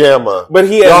mamma jamma. But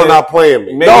y'all not playing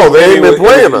me. No, they ain't been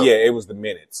playing him. Yeah, it was the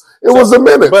minutes. It was the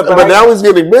minutes. But now he's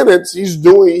getting minutes. He's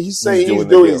doing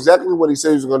exactly what he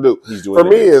said he was going to do. For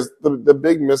me, is the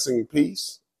big missing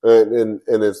piece, and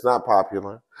it's not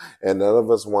popular, and none of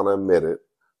us want to admit it,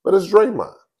 but it's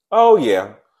Draymond. Oh,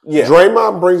 yeah. Yeah.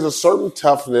 Draymond brings a certain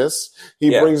toughness.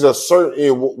 He brings a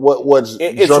certain what's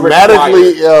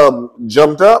dramatically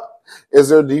jumped up is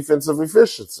their defensive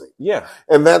efficiency. Yeah.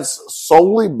 And that's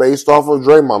solely based off of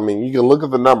Draymond. I mean, you can look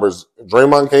at the numbers.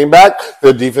 Draymond came back,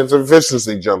 their defensive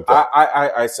efficiency jumped up.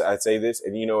 I say this,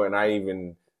 and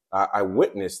and I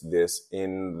witnessed this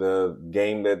in the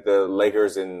game that the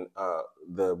Lakers and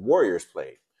the Warriors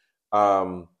played.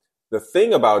 The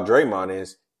thing about Draymond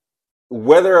is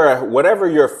whatever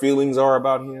your feelings are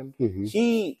about him,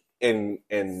 he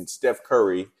and Steph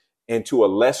Curry, and to a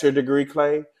lesser degree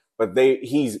Clay, but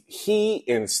he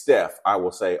and Steph, I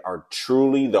will say, are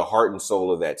truly the heart and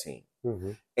soul of that team.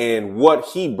 Mm-hmm. And what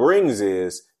he brings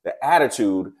is the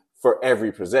attitude for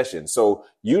every possession. So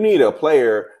you need a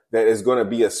player that is going to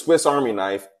be a Swiss Army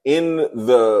knife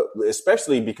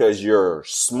especially because you're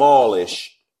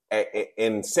smallish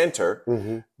in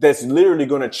center, that's literally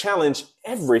going to challenge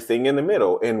everything in the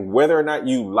middle. And whether or not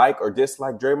you like or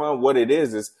dislike Draymond, what it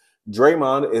is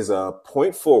Draymond is a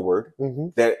point forward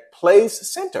that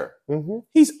plays center.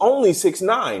 He's only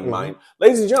 6'9", mind.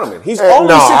 Ladies and gentlemen, he's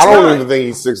only 6'9". I don't even think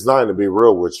he's 6'9", to be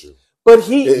real with you. But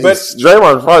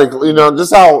Draymond's probably,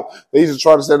 just how they used to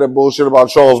try to say that bullshit about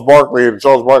Charles Barkley, and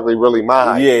Charles Barkley really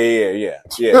mine. Yeah. They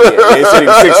said he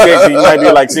was 6'6", he might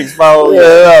be like 6'4".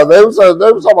 Yeah. They were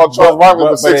talking about Charles Barkley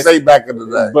was 6'8" back in the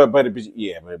day. But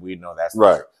we know that's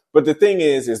right. But the thing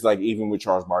is like even with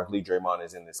Charles Barkley, Draymond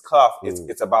is in this cuff.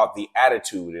 It's about the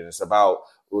attitude, and it's about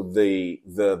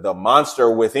the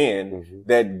monster within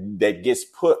that gets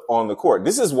put on the court.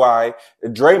 This is why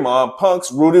Draymond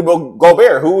punks Rudy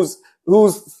Gobert, who's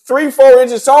 3-4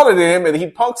 inches taller than him, and he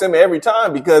punks him every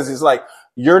time because it's like,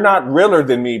 you're not realer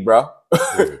than me, bro.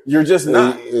 You're just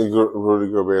not. Rudy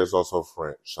Gobert is also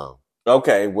French, so.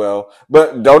 Okay, well,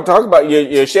 but don't talk about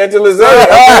your Champs-Élysées.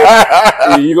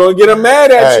 Okay? You're gonna get them mad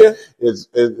at you.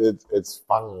 It's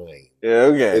fine. Yeah,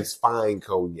 okay. It's fine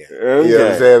cognac. Okay. You know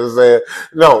what I'm saying?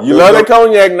 No, you love the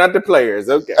cognac, not the players.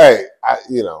 Okay. Hey,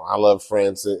 I love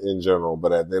France in general,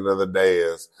 but at the end of the day,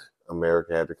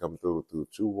 America had to come through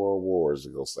 2 world wars to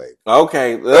go save.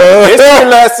 Okay, history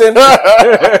lesson.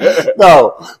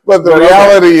 No, but the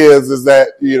reality is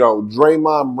that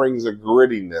Draymond brings a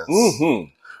grittiness.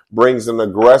 Brings an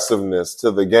aggressiveness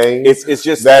to the game. It's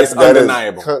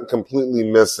undeniable. That is completely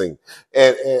missing.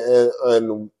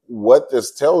 And what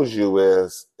this tells you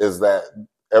is that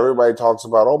everybody talks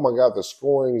about, oh my God, the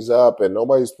scoring's up and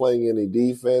nobody's playing any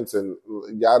defense and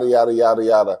yada, yada, yada,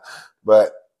 yada.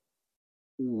 But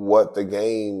what the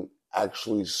game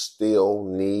actually still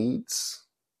needs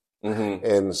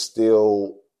and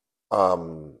still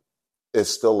is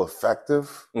still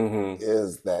effective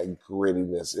is that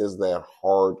grittiness, is that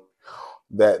hard,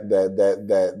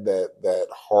 that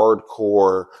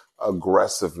hardcore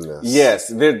aggressiveness. Yes,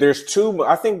 there's two.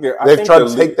 I think they've tried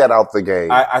to take that out the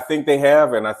game. I think they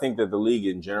have, and I think that the league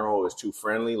in general is too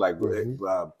friendly. Like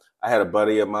I had a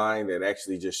buddy of mine that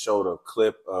actually just showed a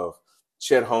clip of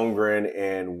Chet Holmgren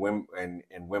and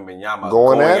Wembanyama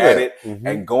going at it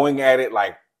and going at it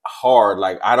like hard,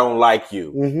 like I don't like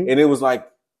you, and it was like,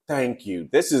 thank you.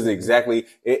 This is exactly.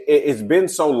 It's been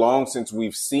so long since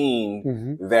we've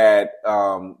seen that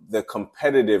the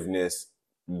competitiveness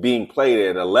being played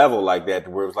at a level like that,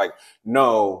 where it's like,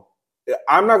 no,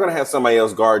 I'm not going to have somebody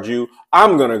else guard you.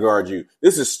 I'm going to guard you.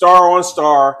 This is star on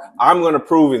star. I'm going to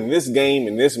prove in this game,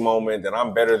 in this moment, that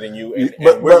I'm better than you. And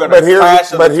we're going to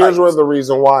crash. But here's where the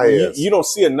reason why is. You don't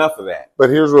see enough of that. But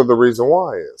here's where the reason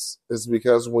why is. It's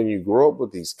because when you grow up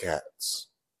with these cats,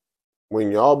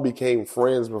 when y'all became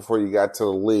friends before you got to the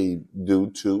league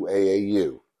due to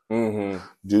AAU,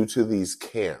 due to these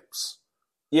camps.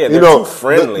 Yeah, they're too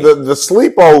friendly. The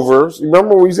sleepovers,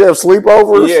 remember when we used to have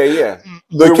sleepovers? Yeah.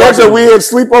 The cats that we had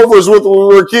sleepovers with when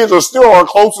we were kids are still our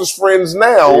closest friends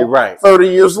now, 30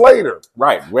 years later.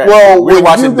 Right. Well, we're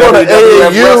watching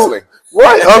AAU,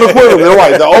 right, unequivocally,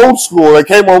 right, the old school that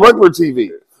came on regular TV.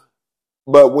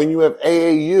 But when you have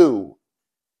AAU,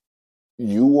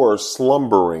 you are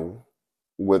slumbering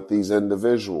with these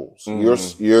individuals.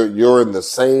 You're in the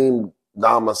same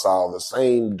domicile, the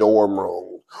same dorm room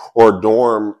or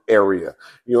dorm area.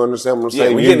 You understand what I'm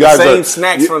saying? We get the same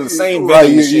snacks from the same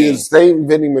vending machines. Same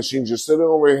vending machines. You're sitting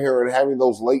over here and having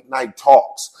those late night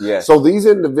talks. Yes. So these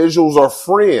individuals are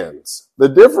friends. The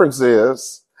difference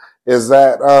is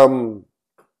that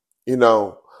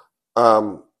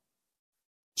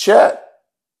Chet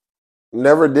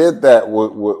never did that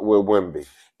with Wimby.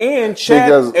 And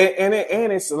Chet, and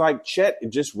it's like Chet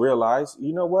just realized,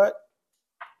 you know what?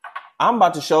 I'm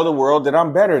about to show the world that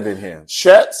I'm better than him.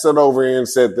 Chet sat over here and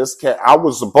said, "This cat, I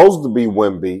was supposed to be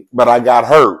Wimby, but I got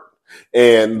hurt,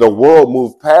 and the world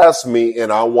moved past me,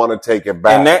 and I want to take it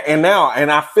back." And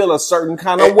I feel a certain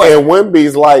kind of way. And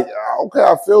Wimby's like, "Okay,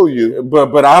 I feel you,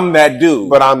 but I'm that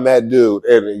dude.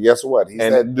 And guess what? He's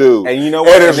that dude. And you know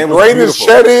what? And as great as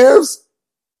Chet is,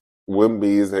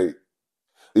 Wimby is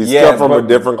he's cut from a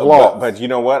different cloth. But you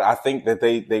know what? I think that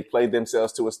they played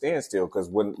themselves to a standstill because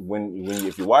when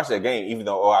if you watch that game, even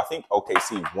though I think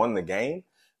OKC won the game,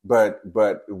 but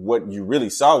what you really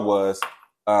saw was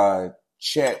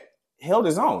Chet held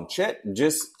his own. Chet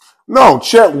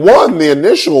won the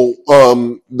initial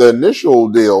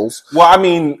deals. Well, I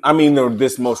mean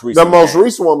this most recent,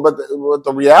 recent one, but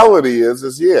the reality is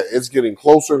it's getting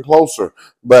closer and closer.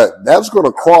 But that's going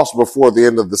to cross before the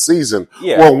end of the season.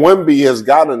 Yeah. Well, Wimby has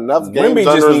got enough games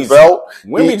under his belt.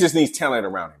 Wimby just needs talent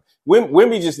around him.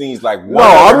 Wimby just needs like one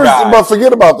other guy. But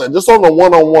forget about that. Just on the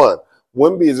one-on-one,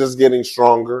 Wimby is just getting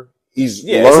stronger. He's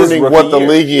learning what the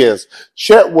league is.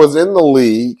 Chet was in the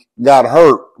league, got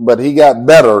hurt, but he got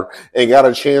better and got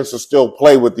a chance to still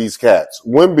play with these cats.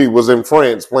 Wimby was in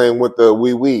France playing with the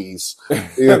wee-wees.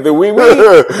 The wee-wee?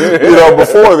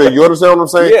 Before that. You understand what I'm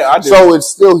saying? Yeah, I do.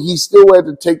 So he still had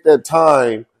to take that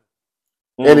time,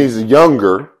 and he's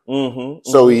younger.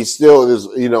 So he still is,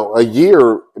 a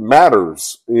year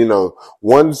matters.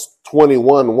 One's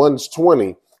 21, one's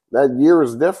 20. That year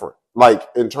is different. Like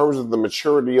in terms of the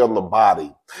maturity on the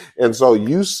body. And so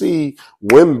you see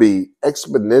Wimby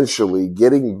exponentially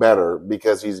getting better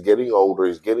because he's getting older,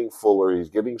 he's getting fuller, he's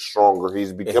getting stronger,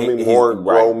 he's becoming more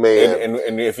grown man.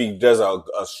 And if he does a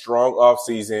strong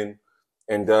offseason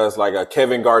and does like a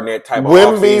Kevin Garnett type of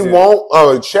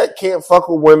offseason. Chet can't fuck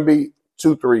with Wimby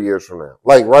 2-3 years from now.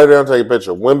 Like right now, take a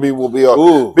picture. Wimby will be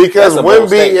because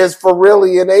Wimby is for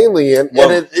really an alien.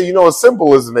 Well, and as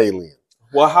simple as an alien.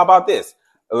 Well, how about this?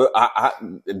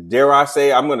 Dare I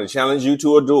say I'm going to challenge you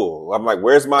to a duel? I'm like,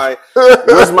 where's my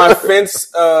fence?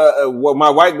 My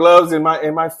white gloves and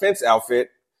my fence outfit,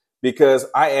 because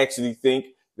I actually think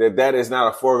that is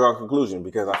not a foregone conclusion.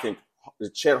 Because I think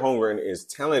Chet Holmgren is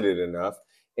talented enough,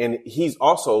 and he's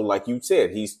also, like you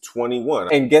said, he's 21,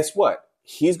 and guess what?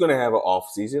 He's going to have an off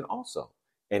season also.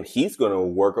 And he's going to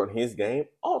work on his game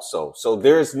also. So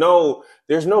there's no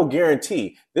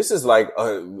guarantee. This is like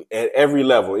at every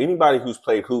level. Anybody who's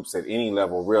played hoops at any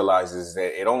level realizes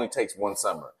that it only takes one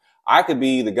summer. I could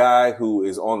be the guy who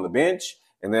is on the bench,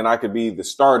 and then I could be the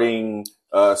starting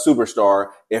superstar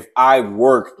if I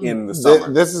work in the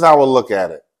summer. This is how I look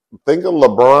at it. Think of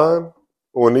LeBron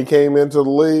when he came into the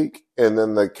league, and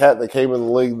then the cat that came in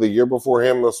the league the year before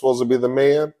him was supposed to be the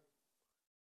man.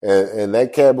 And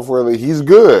that cat before he's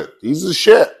good. He's a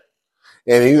shit.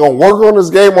 And he's going to work on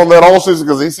his game on that all season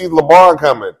because he sees LeBron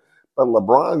coming. But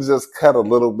LeBron's just cut a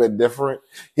little bit different.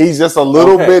 He's just a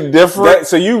little bit different.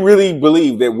 So you really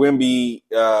believe that Wimby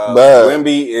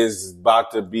is about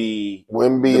to be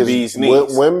the bee's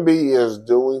knees? Wimby is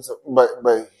doing something.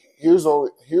 But here's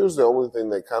the only thing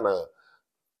that kind of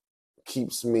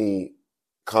keeps me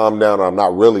calm down. I'm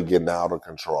not really getting out of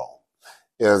control.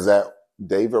 Is that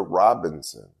David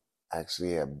Robinson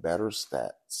actually had better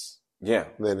stats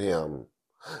than him.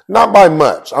 Not by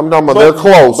much. I'm talking about they're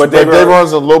close. But David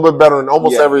Robinson's a little bit better in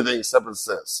almost everything except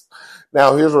assists.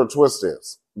 Now, here's where the twist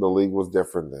is. The league was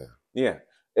different then. Yeah.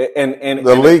 And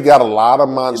the league got a lot of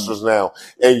monsters now.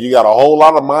 And you got a whole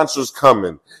lot of monsters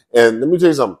coming. And let me tell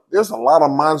you something. There's a lot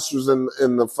of monsters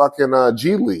in the fucking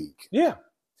G League. Yeah.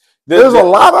 There's a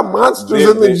lot of monsters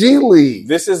in the G League.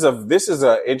 This is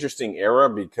an interesting era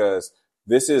because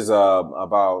this is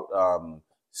about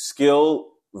skill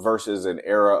versus an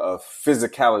era of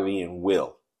physicality and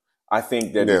will. I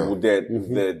think that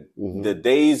the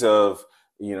days of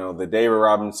the David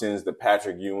Robinsons, the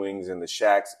Patrick Ewings, and the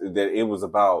Shaqs, that it was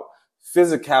about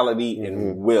physicality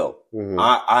and will.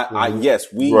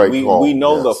 Yes, we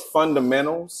know the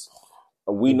fundamentals.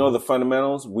 We know the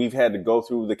fundamentals. We've had to go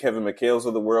through the Kevin McHales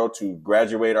of the world to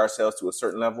graduate ourselves to a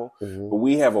certain level. But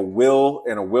we have a will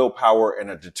and a willpower and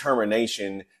a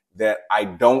determination that I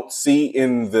don't see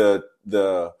in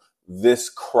this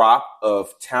crop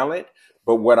of talent.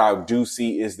 But what I do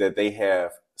see is that they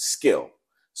have skill.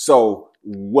 So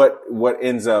what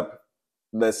ends up,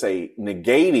 let's say,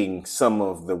 negating some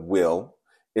of the will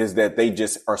is that they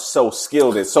just are so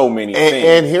skilled at so many things.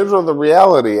 And here's the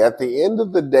reality. At the end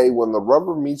of the day, when the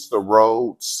rubber meets the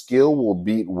road, skill will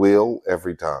beat will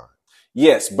every time.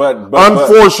 Yes, but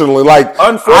unfortunately,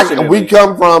 we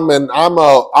come from, and I'm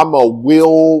a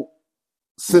will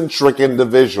centric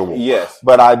individual. Yes.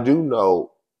 But I do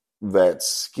know that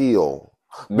skill,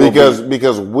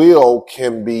 because will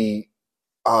can be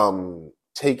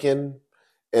taken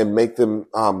and make them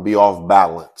be off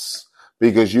balance.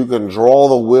 Because you can draw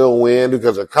the will in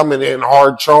because they're coming in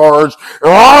hard charge,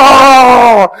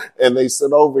 and they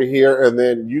sit over here, and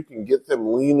then you can get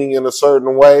them leaning in a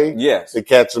certain way to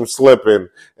catch them slipping,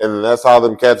 and then that's how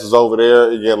them catches over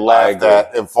there and get laughed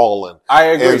at and falling. I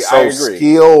agree. And so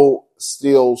skill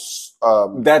still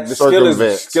that the skill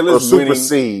is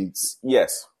supersedes.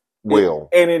 Yes, will,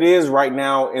 and it is right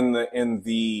now in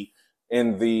the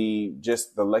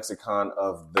just the lexicon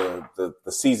of the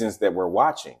seasons that we're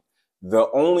watching.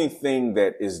 The only thing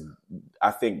that is,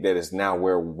 I think, that is now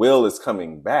where will is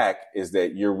coming back is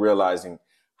that you're realizing,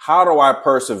 how do I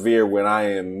persevere when I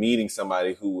am meeting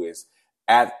somebody who is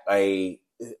at a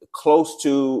close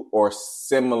to or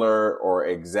similar or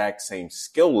exact same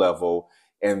skill level?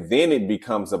 And then it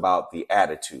becomes about the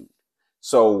attitude.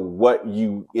 So what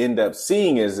you end up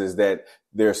seeing is that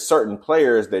there's certain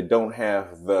players that don't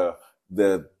have the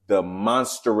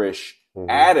monsterish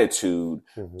attitude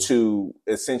to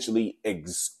essentially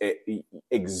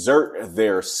exert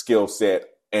their skill set.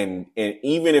 And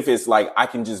even if it's like, I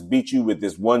can just beat you with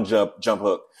this one jump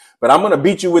hook, but I'm going to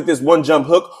beat you with this one jump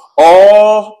hook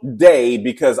all day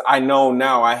because I know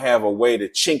now I have a way to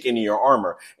chink into your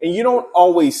armor. And you don't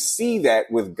always see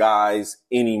that with guys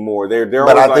anymore.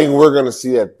 But I think we're going to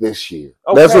see that this year.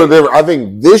 Okay. That's what I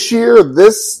think this year,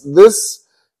 this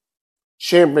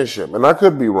championship, and I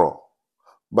could be wrong,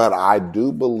 but I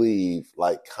do believe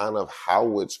like kind of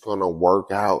how it's going to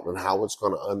work out and how it's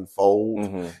going to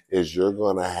unfold is you're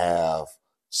going to have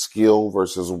skill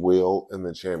versus will in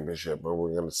the championship. And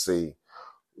we're going to see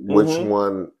which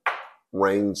one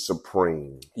reigns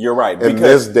supreme. You're right. In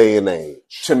this day and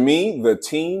age. To me, the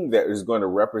team that is going to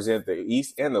represent the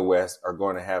East and the West are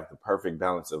going to have the perfect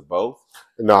balance of both.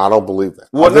 No, I don't believe that.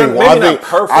 Well, not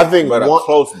perfect, but a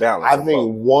close balance. I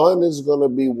think one is going to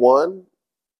be one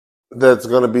that's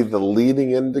going to be the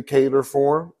leading indicator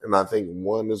for him, and I think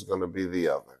one is going to be the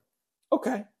other.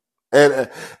 Okay.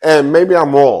 And maybe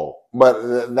I'm wrong,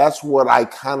 but that's what I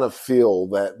kind of feel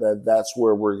that's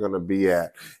where we're going to be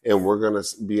at, and we're going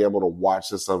to be able to watch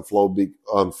this unfold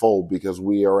because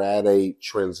we are at a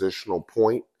transitional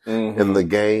point in the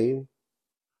game.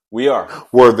 We are.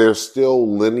 Where there's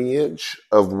still lineage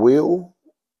of will,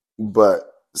 but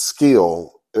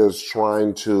skill is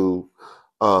trying to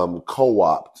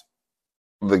co-opt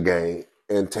the game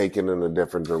and take it in a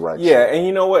different direction. Yeah, and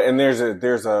you know what? And there's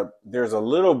a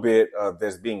little bit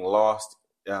that's being lost,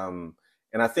 and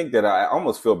I think that I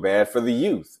almost feel bad for the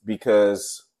youth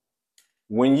because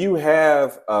when you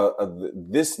have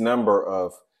this number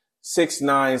of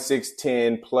 6'9",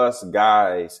 6'10" plus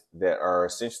guys that are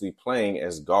essentially playing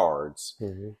as guards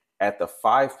at the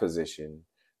 5 position,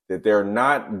 that they're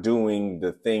not doing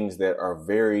the things that are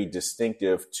very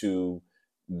distinctive to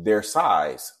their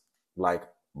size, like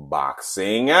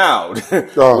boxing out.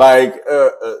 Like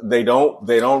they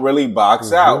don't really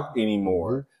box out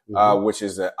anymore, which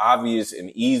is an obvious and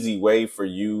easy way for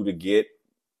you to get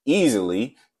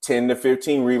easily 10 to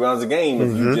 15 rebounds a game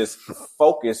if you just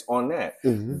focus on that.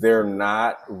 They're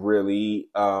not really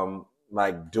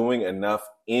like doing enough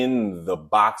in the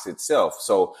box itself.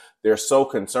 So they're so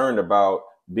concerned about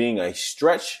being a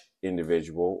stretch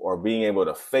individual or being able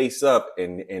to face up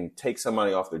and take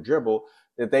somebody off the dribble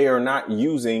that they are not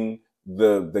using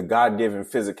the God-given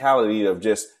physicality of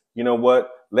just, you know what,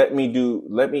 let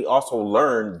me also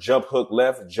learn jump hook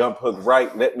left, jump hook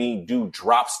right. Let me do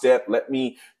drop step. Let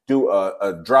me do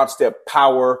a drop step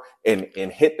power and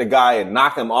hit the guy and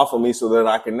knock him off of me so that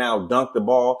I can now dunk the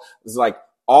ball. It's like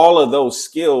all of those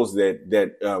skills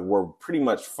that were pretty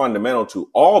much fundamental to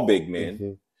all big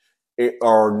men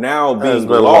are now being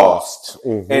lost.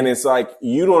 And it's like,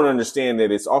 you don't understand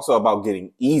that it's also about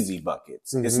getting easy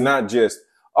buckets. It's not just,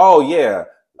 oh yeah,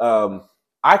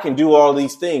 I can do all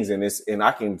these things and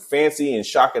I can fancy and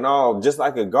shock and all just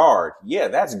like a guard. Yeah,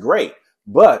 that's great.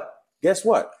 But guess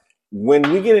what?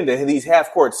 When we get into these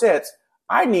half court sets,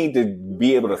 I need to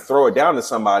be able to throw it down to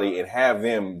somebody and have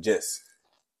them just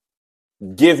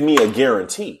give me a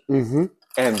guarantee.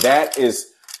 And that is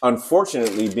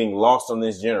unfortunately being lost on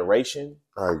this generation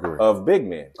of big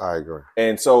men. I agree.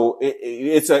 And so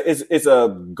it's a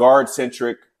guard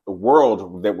centric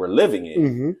world that we're living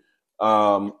in.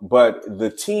 But the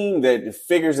team that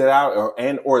figures it out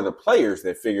or the players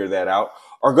that figure that out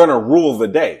are going to rule the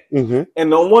day.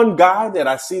 And the one guy that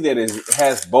I see that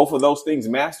has both of those things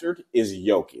mastered is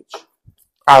Jokic.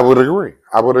 I would agree.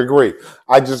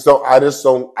 I just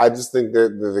think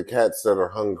that the cats that are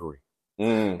hungry.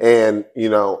 And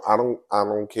I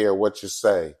don't care what you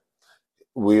say.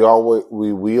 We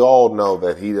all know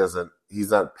that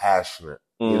he's not passionate.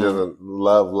 He doesn't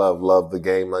love the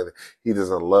game like that. He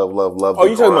doesn't love. Oh,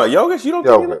 you talking about Jokic? You don't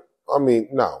think Jokic? I mean,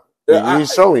 no.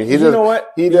 He's showing he know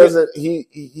what? He doesn't.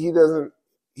 He doesn't.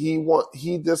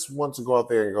 He just wants to go out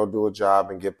there and go do a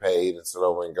job and get paid and sit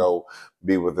over and go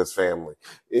be with his family.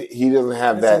 He doesn't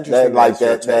have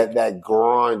that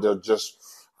grind of just,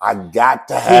 I got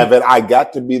to have it. I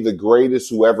got to be the greatest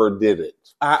who ever did it.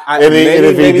 And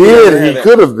if he did, he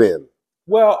could have been.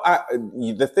 Well,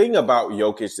 the thing about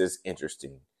Jokic that's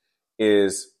interesting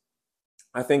is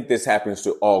I think this happens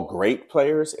to all great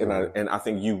players, and I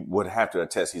think you would have to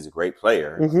attest he's a great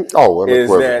player. Oh, is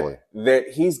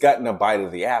that he's gotten a bite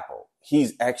of the apple.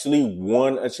 He's actually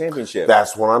won a championship.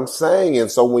 That's what I'm saying.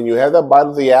 And so when you have that bite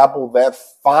of the apple, that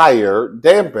fire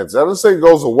dampens. I don't say it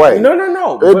goes away. No.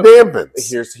 It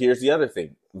dampens. Here's the other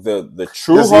thing. The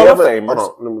true Hall of Famers.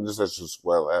 Hold on, let me just ask you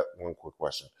one quick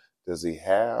question. Does he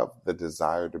have the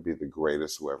desire to be the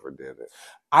greatest who ever did it?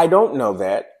 I don't know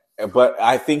that. But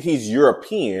I think he's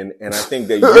European, and I think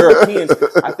that Europeans,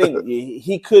 I think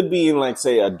he could be in, like,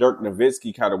 say, a Dirk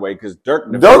Nowitzki kind of way, because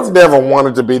Dirk never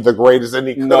wanted to be the greatest, and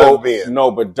he could have been. No,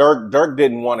 but Dirk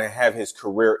didn't want to have his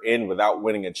career end without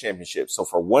winning a championship. So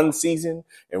for one season,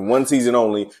 and one season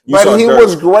only,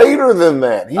 was greater than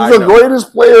that. He's the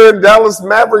greatest player in Dallas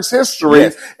Mavericks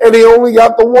history, and he only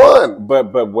got the one.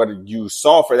 But what you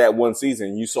saw for that one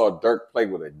season, you saw Dirk play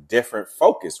with a different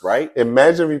focus, right?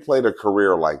 Imagine if he played a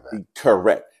career like that.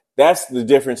 Correct. That's the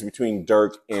difference between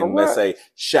Dirk and, let's say,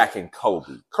 Shaq and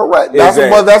Kobe. Correct. That's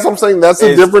what I'm saying. That's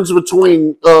the difference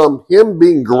between him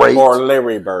being great. Or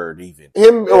Larry Bird, even.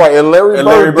 And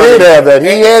Larry Bird did have that.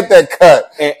 He had that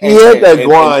cut. He had that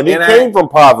grind. He came from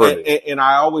poverty. And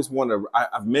I always want to,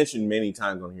 I've mentioned many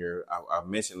times on here, I've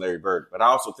mentioned Larry Bird, but I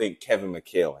also think Kevin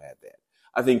McHale had that.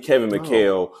 I think Kevin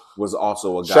McHale was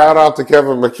also a guy. Shout out to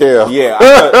Kevin McHale. Yeah.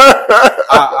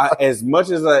 As much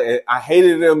as I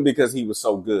hated him because he was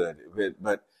so good,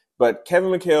 but Kevin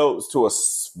McHale was to a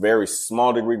very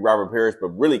small degree Robert Parrish, but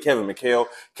really Kevin McHale.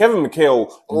 He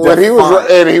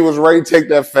was ready to take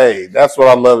that fade. That's what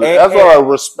I loved. That's what I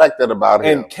respected about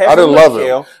him. I didn't love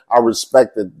him. I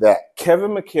respected that.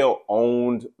 Kevin McHale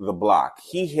owned the block.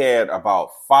 He had about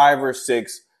 5 or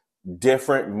 6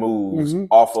 different moves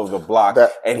off of the block,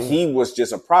 and he was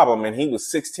just a problem. And he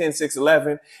was 6'10",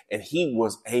 6'11", and he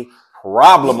was a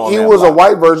problem on that block. He was a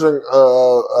white version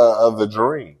of the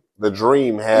Dream. The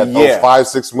Dream had those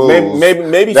 5-6 moves.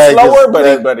 Maybe slower,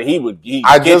 but he would.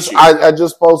 I just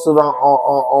posted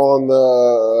on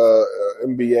the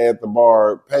NBA at the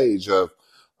Bar page of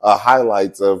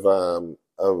highlights of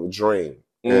Dream,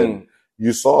 and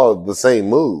you saw the same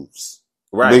moves.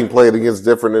 Right. Being played against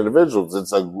different individuals.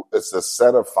 It's a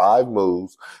set of 5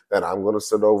 moves that I'm going to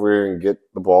sit over here and get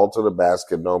the ball to the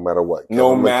basket no matter what.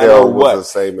 No matter what.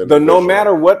 The no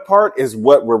matter what part is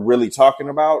what we're really talking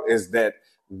about, is that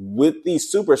with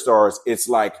these superstars, it's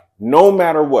like no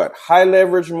matter what. High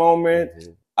leverage moment.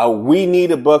 We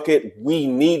need a bucket. We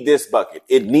need this bucket.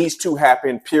 It needs to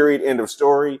happen, period, end of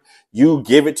story. You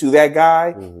give it to that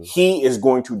guy. He is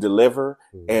going to deliver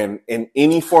and in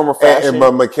any form or fashion.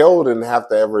 But McHale didn't have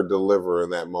to ever deliver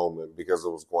in that moment because it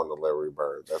was going to Larry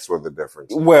Bird. That's where the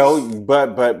difference is. Well,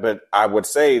 but I would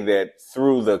say that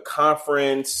through the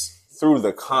conference,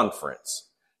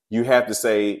 you have to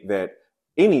say that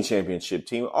any championship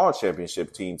team, all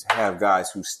championship teams have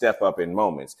guys who step up in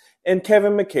moments. And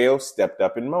Kevin McHale stepped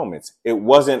up in moments. It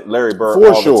wasn't Larry Bird for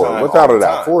all sure, the time. Without a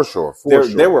doubt. For sure.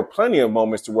 There were plenty of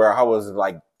moments to where I was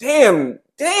like, damn,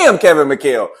 Kevin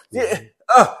McHale.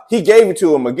 He gave it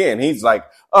to him again. He's like,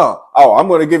 I'm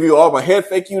going to give you all my head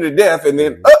fake you to death. And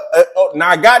then, now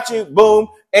I got you. Boom.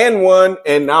 And one.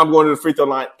 And now I'm going to the free throw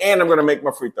line and I'm going to make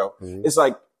my free throw. It's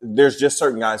like, there's just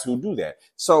certain guys who do that.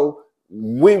 So,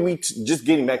 when we just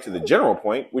getting back to the general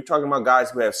point, we're talking about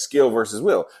guys who have skill versus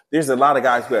will. There's a lot of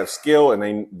guys who have skill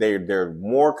and they're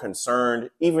more concerned.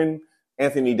 Even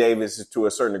Anthony Davis, to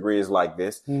a certain degree, is like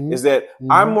this. Is that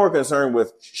I'm more concerned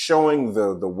with showing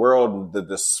the world the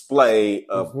display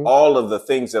of all of the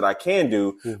things that I can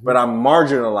do, but I'm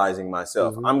marginalizing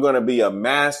myself. I'm going to be a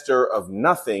master of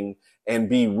nothing and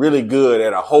be really good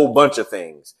at a whole bunch of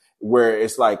things. Where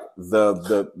it's like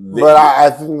but I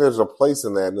think there's a place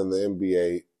in that in the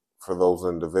NBA for those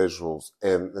individuals.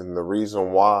 And the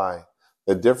reason why,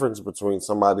 the difference between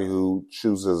somebody who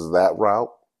chooses that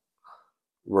route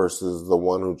versus the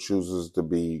one who chooses to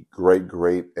be great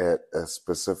at a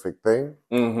specific thing.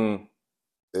 And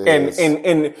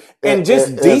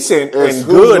just decent and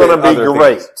good going to be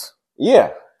great.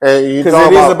 Yeah. Because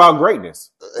it is about greatness.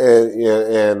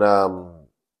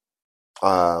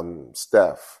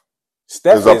 Steph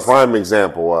is Steph a prime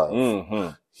example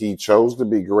of he chose to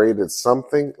be great at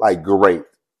something like great,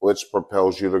 which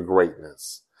propels you to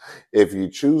greatness. If you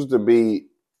choose to be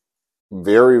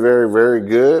very, very, very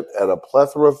good at a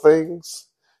plethora of things,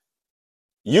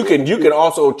 you can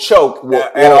also choke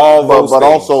at all those but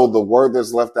things. Also the word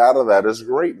that's left out of that is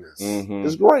greatness.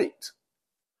 It's great.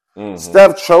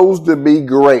 Steph chose to be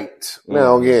great.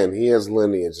 Now, again, he has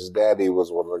lineage. His daddy was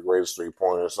one of the greatest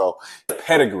three-pointers. So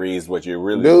pedigree is what you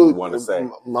really want to say.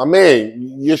 My man,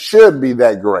 you should be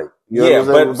that great.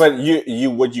 But what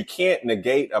you can't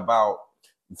negate about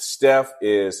Steph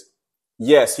is,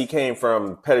 yes, he came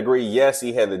from pedigree. Yes,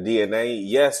 he had the DNA.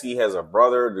 Yes, he has a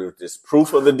brother. There's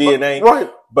proof of the DNA. Right.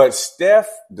 But Steph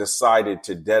decided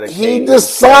to dedicate. He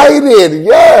decided,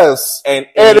 yes. And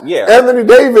Anthony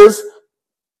Davis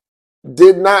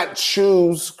did not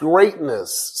choose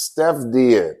greatness. Steph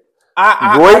did.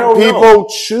 Great people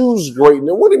choose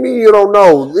greatness. What do you mean you don't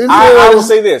know? I will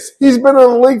say this. He's been in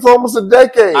the league for almost a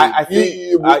decade. I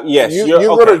think, yes. You're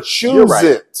going to choose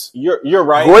it. You're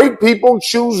right. Great people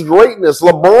choose greatness.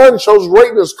 LeBron chose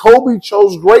greatness. Kobe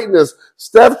chose greatness.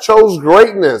 Steph chose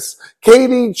greatness.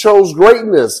 KD chose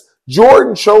greatness.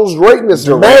 Jordan chose greatness.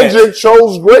 Durant. Magic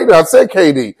chose greatness. I said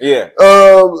KD. Yeah.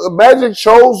 Magic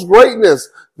chose greatness.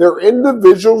 They're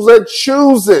individuals that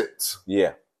choose it.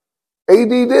 Yeah. AD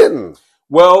didn't.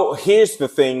 Well, here's the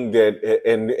thing that,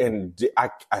 and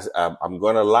I'm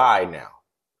going to lie now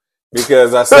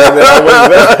because I said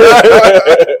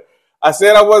that I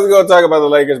said I wasn't going to talk about the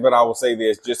Lakers, but I will say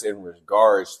this just in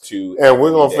regards to. And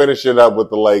we're going to finish it up with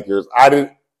the Lakers.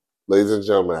 Ladies and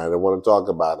gentlemen, I didn't want to talk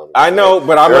about them. I know,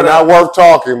 but they're not worth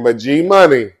talking. But G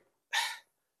Money,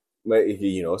 but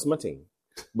it's my team.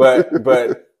 But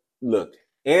look.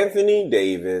 Anthony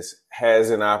Davis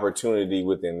has an opportunity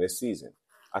within this season.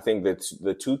 I think that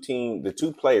the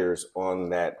two players on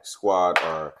that squad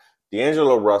are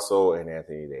D'Angelo Russell and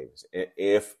Anthony Davis.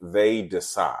 If they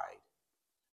decide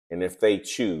and if they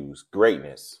choose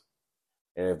greatness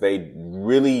and if they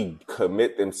really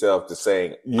commit themselves to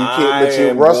saying,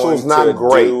 Russell's not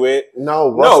great. Do it.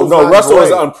 No, Russell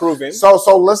is unproven.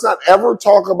 So let's not ever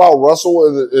talk about Russell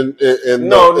in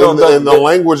the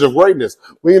language of greatness.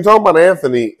 We can talk about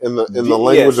Anthony in the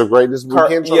language of greatness, but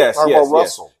we can't talk about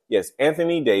Russell. Yes,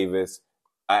 Anthony Davis.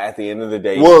 At the end of the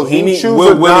day, will he choose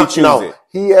it?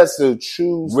 He has to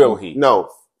choose. Will he? No,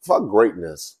 fuck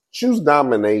greatness. Choose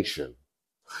domination.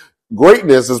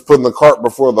 Greatness is putting the cart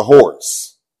before the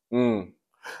horse. Him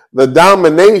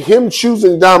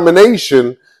choosing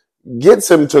domination gets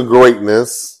him to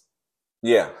greatness.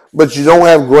 Yeah. But you don't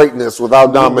have greatness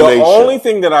without domination. The only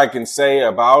thing that I can say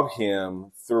about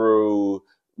him through,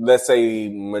 let's say,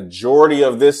 majority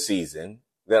of this season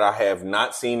that I have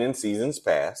not seen in seasons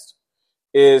past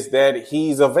is that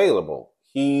he's available.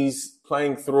 He's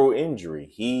playing through injury.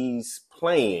 He's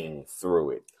playing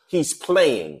through it. He's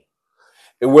playing.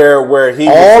 Where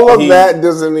that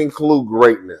doesn't include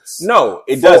greatness. No,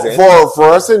 it doesn't. For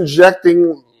us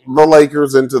injecting the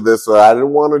Lakers into this, I didn't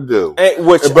want to do.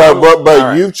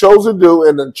 But you chose to do,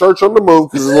 and the church on the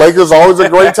move, because the Lakers are always a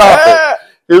great topic.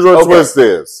 Here's what twist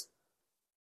is.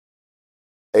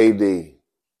 AD,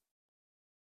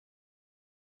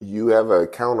 you have a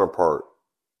counterpart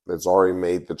that's already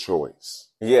made the choice.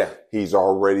 Yeah. He's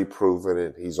already proven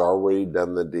it. He's already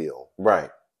done the deal.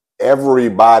 Right.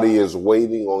 Everybody is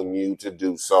waiting on you to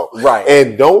do so. Right.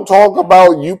 And don't talk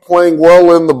about you playing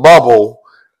well in the bubble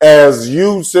as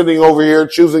you sitting over here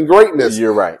choosing greatness.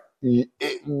 You're right.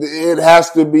 It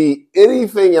has to be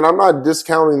anything, and I'm not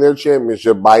discounting their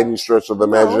championship by any stretch of the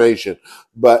imagination,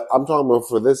 but I'm talking about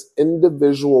for this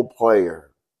individual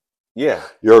player. Yeah.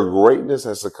 Your greatness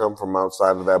has to come from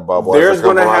outside of that bubble. There's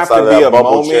going to have to be a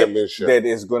moment that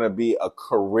is going to be a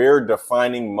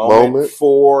career-defining moment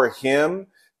for him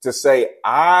to say,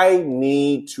 I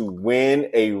need to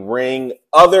win a ring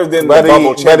other than the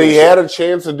bubble championship. But he had a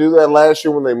chance to do that last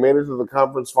year when they made it to the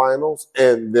conference finals,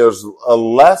 and there's a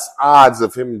less odds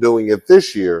of him doing it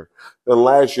this year than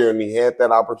last year, and he had that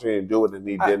opportunity to do it, and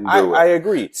he didn't do it. I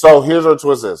agree. So here's our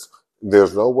twist is,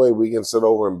 there's no way we can sit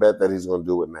over and bet that he's going to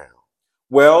do it now.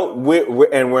 Well,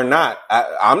 we're not.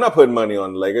 I'm not putting money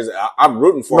on the Lakers. I'm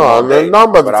rooting for them.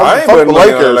 But I ain't putting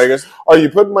money on the Lakers. Are you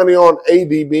putting money on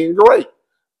AD being great?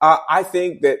 I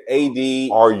think that AD...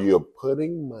 Are you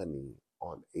putting money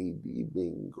on AD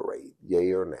being great?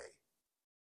 Yay or nay?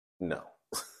 No.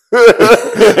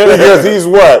 Because he's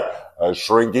what? a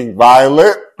shrinking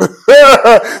violet.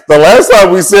 The last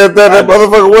time we said that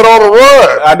motherfucker went on a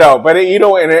run. I know, but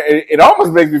it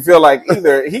almost makes me feel like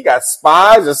either he got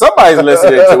spies or somebody's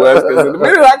listening to us, because the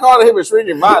minute I called him a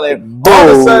shrinking violet, all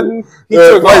of a sudden he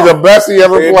took off. The best he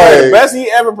ever played. The best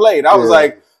he ever played. I was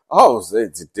like, oh,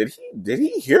 did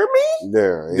he hear me?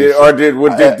 Yeah.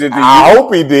 I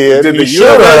hope he did. Did the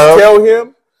universe tell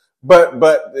him? But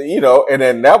and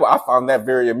then I found that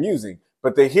very amusing.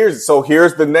 But here's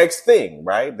the next thing,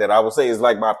 right? That I would say is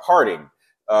like my parting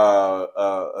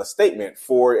a statement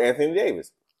for Anthony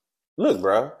Davis. Look,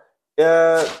 bro,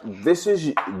 this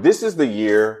is the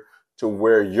year to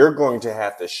where you're going to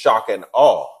have to shock and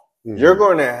awe. Mm-hmm. You're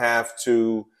going to have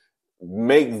to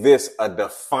make this a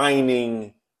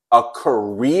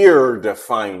career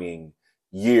defining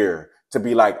year, to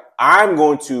be like, I'm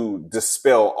going to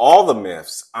dispel all the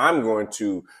myths. I'm going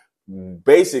to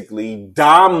basically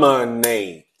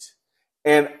dominate.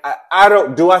 And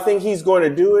do I think he's going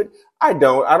to do it? I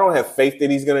don't have faith that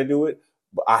he's going to do it,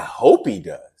 but I hope he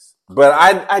does. But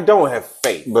I don't have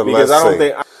faith, because I don't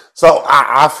think. So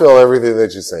I feel everything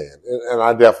that you're saying, and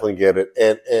I definitely get it.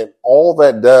 And all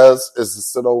that does is to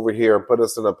sit over here and put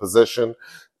us in a position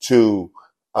to,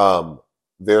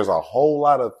 there's a whole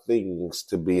lot of things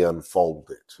to be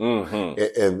unfolded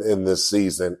in this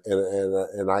season.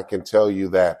 And I can tell you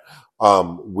that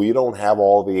we don't have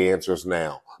all the answers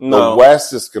now. No. The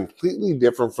West is completely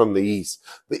different from the East.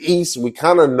 The East, we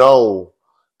kind of know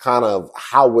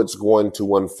how it's going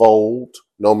to unfold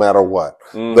no matter what.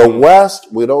 Mm-hmm. The West,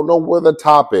 we don't know where the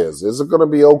top is. Is it going to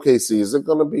be OKC? Is it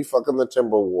going to be fucking the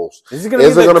Timberwolves? Is it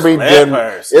going to be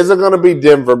Denver? Is it going to be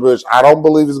Denver, which I don't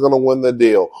believe is going to win the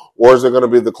deal? Or is it going to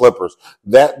be the Clippers?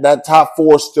 That top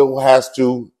four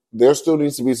there still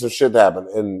needs to be some shit happen.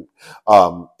 And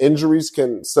injuries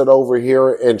can sit over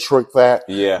here and trick that.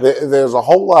 Yeah. There's a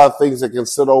whole lot of things that can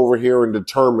sit over here and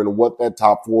determine what that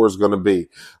top four is going to be.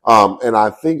 And I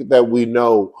think that we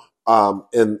know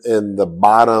in the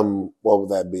bottom, what would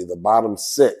that be? The bottom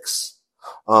six,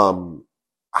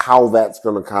 how that's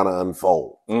going to kind of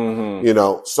unfold.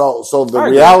 Mm-hmm. So the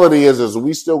reality is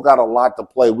we still got a lot to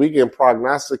play. We can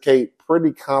prognosticate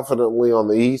pretty confidently on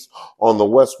the East. On the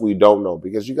West, we don't know,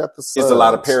 because you got the Suns. It's a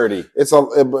lot of parity. I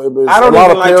don't even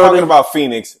like talking about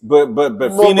Phoenix, but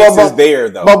Phoenix is there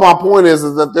though. But my point is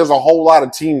that there's a whole lot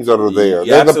of teams that are there.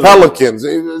 Yeah, they're the Pelicans.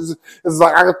 It's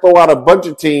like I could throw out a bunch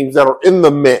of teams that are in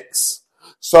the mix.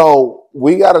 So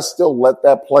we got to still let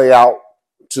that play out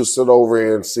to sit over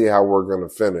here and see how we're going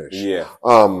to finish. Yeah.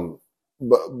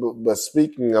 But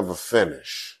speaking of a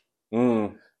finish,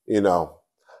 ladies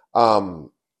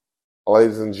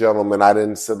and gentlemen, I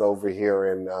didn't sit over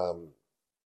here and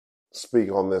speak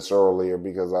on this earlier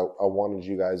because I wanted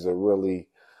you guys to really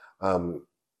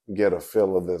get a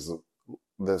feel of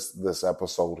this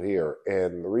episode here.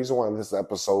 And the reason why this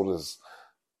episode is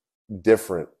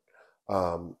different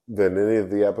than any of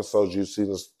the episodes you've seen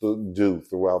us do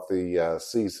throughout the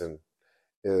season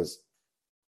is,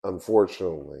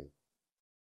 unfortunately,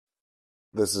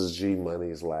 this is G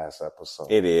Money's last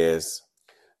episode. It is.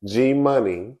 G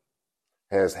Money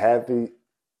has had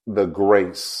the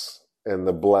grace and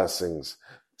the blessings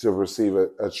to receive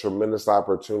a tremendous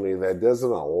opportunity that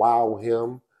doesn't allow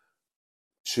him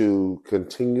to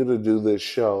continue to do this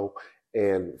show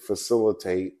and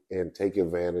facilitate and take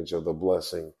advantage of the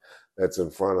blessing that's in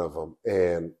front of him.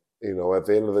 And, at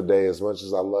the end of the day, as much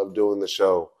as I love doing the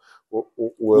show,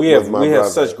 we have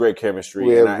such great chemistry.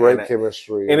 We have great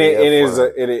chemistry. And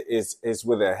it's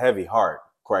with a heavy heart,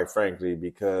 quite frankly,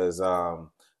 because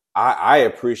I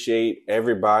appreciate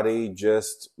everybody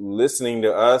just listening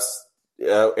to us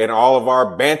and all of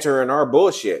our banter and our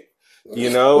bullshit.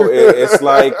 It's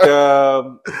like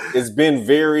it's been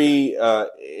very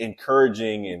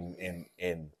encouraging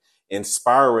and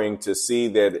inspiring to see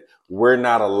that we're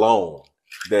not alone,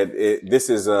 that this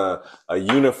is a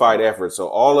unified effort. So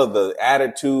all of the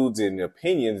attitudes and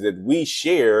opinions that we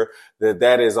share,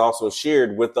 that is also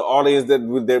shared with the audience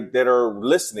that are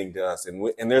listening to us.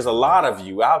 And there's a lot of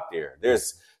you out there.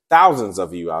 There's thousands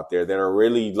of you out there that are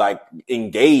really like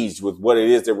engaged with what it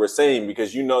is that we're saying,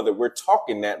 because that we're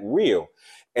talking that real.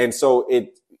 And so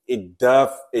it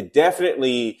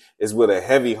definitely is with a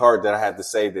heavy heart that I have to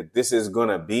say that this is going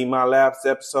to be my last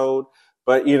episode.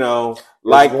 But, it's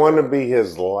going to be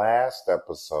his last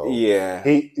episode. Yeah.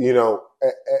 He,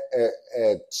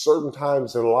 at certain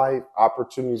times in life,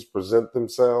 opportunities present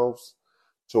themselves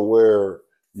to where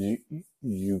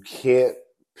you can't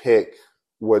pick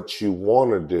what you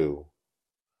want to do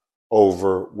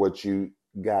over what you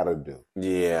got to do.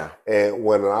 Yeah. And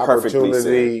when an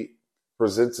opportunity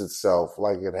presents itself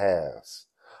like it has,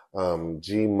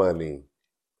 G Money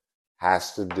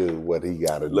has to do what he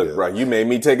got to do. Look, bro, you made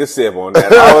me take a sip on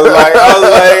that. I was like,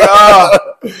 oh,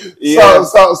 yeah.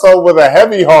 So with a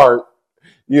heavy heart,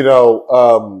 we're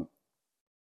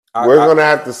going to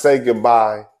have to say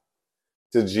goodbye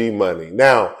to G Money.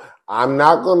 Now, I'm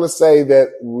not going to say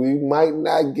that we might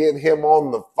not get him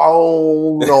on the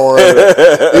phone or,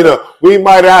 we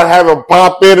might not have him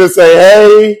pop in and say,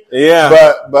 hey.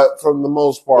 Yeah. But from the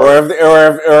most part.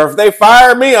 Or if they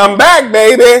fire me, I'm back,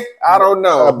 baby. I don't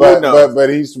know. But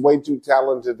he's way too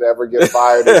talented to ever get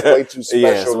fired. He's way too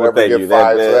special to ever get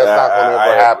fired. So that's not going to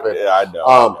ever happen. I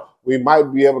know. We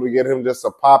might be able to get him just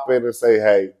to pop in and say,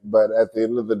 hey, but at the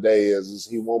end of the day is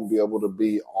he won't be able to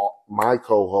be my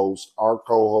co-host, our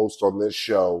co-host on this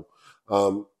show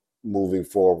moving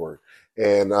forward.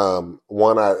 And I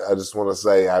just want to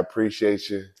say I appreciate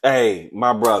you. Hey,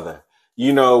 my brother.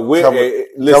 Coming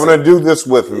to do this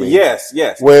with me. Yes.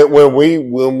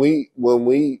 When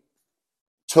we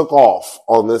took off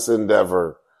on this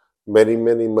endeavor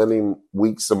many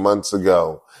weeks and months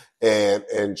ago,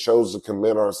 and chose to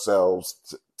commit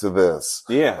ourselves to this.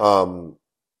 Yeah.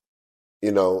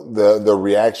 The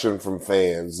reaction from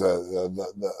fans,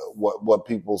 what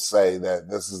people say that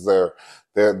this is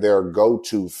their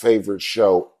go-to favorite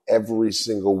show every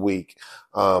single week.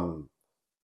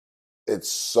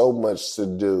 It's so much to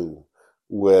do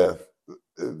with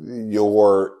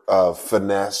your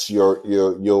finesse,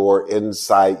 your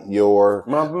insight,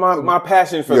 my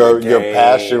passion for the game. Your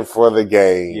passion for the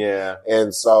game. Yeah.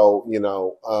 And so,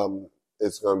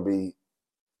 it's going to be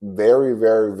very,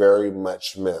 very, very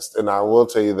much missed. And I will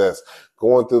tell you this,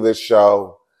 going through this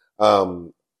show,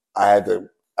 I had to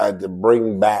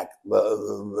bring back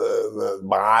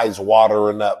my eyes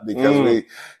watering up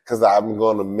because I'm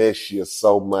going to miss you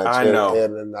so much. I know.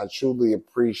 And I truly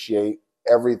appreciate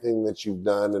everything that you've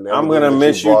done and everything I'm gonna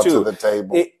miss you too. To the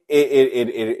table.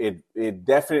 It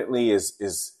definitely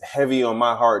is heavy on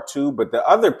my heart too. But the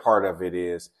other part of it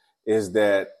is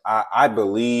that I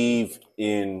believe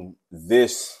in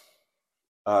this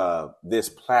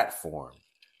platform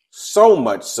so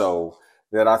much so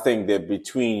that I think that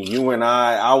between you and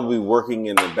I'll be working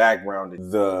in the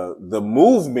background. The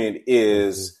movement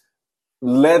is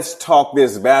let's talk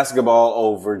this basketball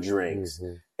over drinks.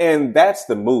 Mm-hmm. And that's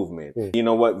the movement. Mm-hmm. You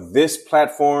know what? This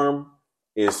platform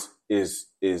is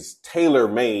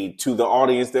tailor-made to the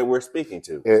audience that we're speaking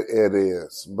to. It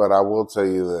is. But I will tell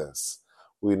you this.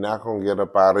 We're not going to get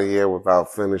up out of here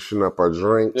without finishing up our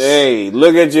drinks. Hey,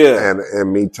 look at you.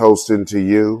 And me toasting to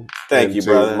you. Thank you,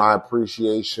 brother. My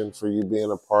appreciation for you being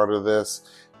a part of this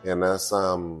and us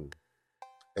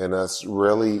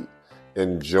really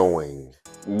enjoying.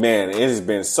 Man, it has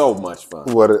been so much fun.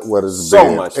 What has so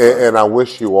been. Much fun. And I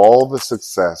wish you all the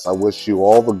success. I wish you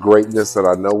all the greatness that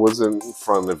I know was in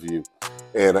front of you.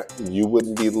 And you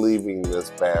wouldn't be leaving this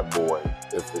bad boy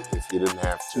if you didn't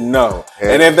have to. No.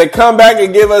 And if they come back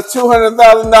and give us $200,000,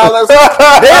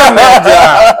 damn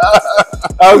that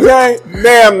job. Okay?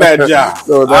 Damn that job.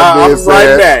 So that being said,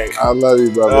 right back. I love you,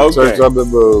 brother. Okay. Church on the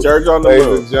move. Church on the move. move.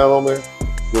 Ladies and gentlemen,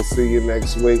 we'll see you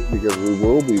next week because we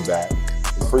will be back.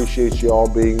 Appreciate you all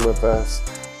being with us.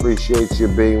 Appreciate you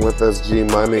being with us, G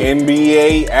Money.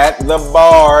 NBA at the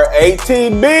bar.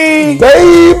 ATB.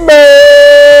 Baby!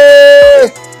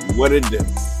 What it do?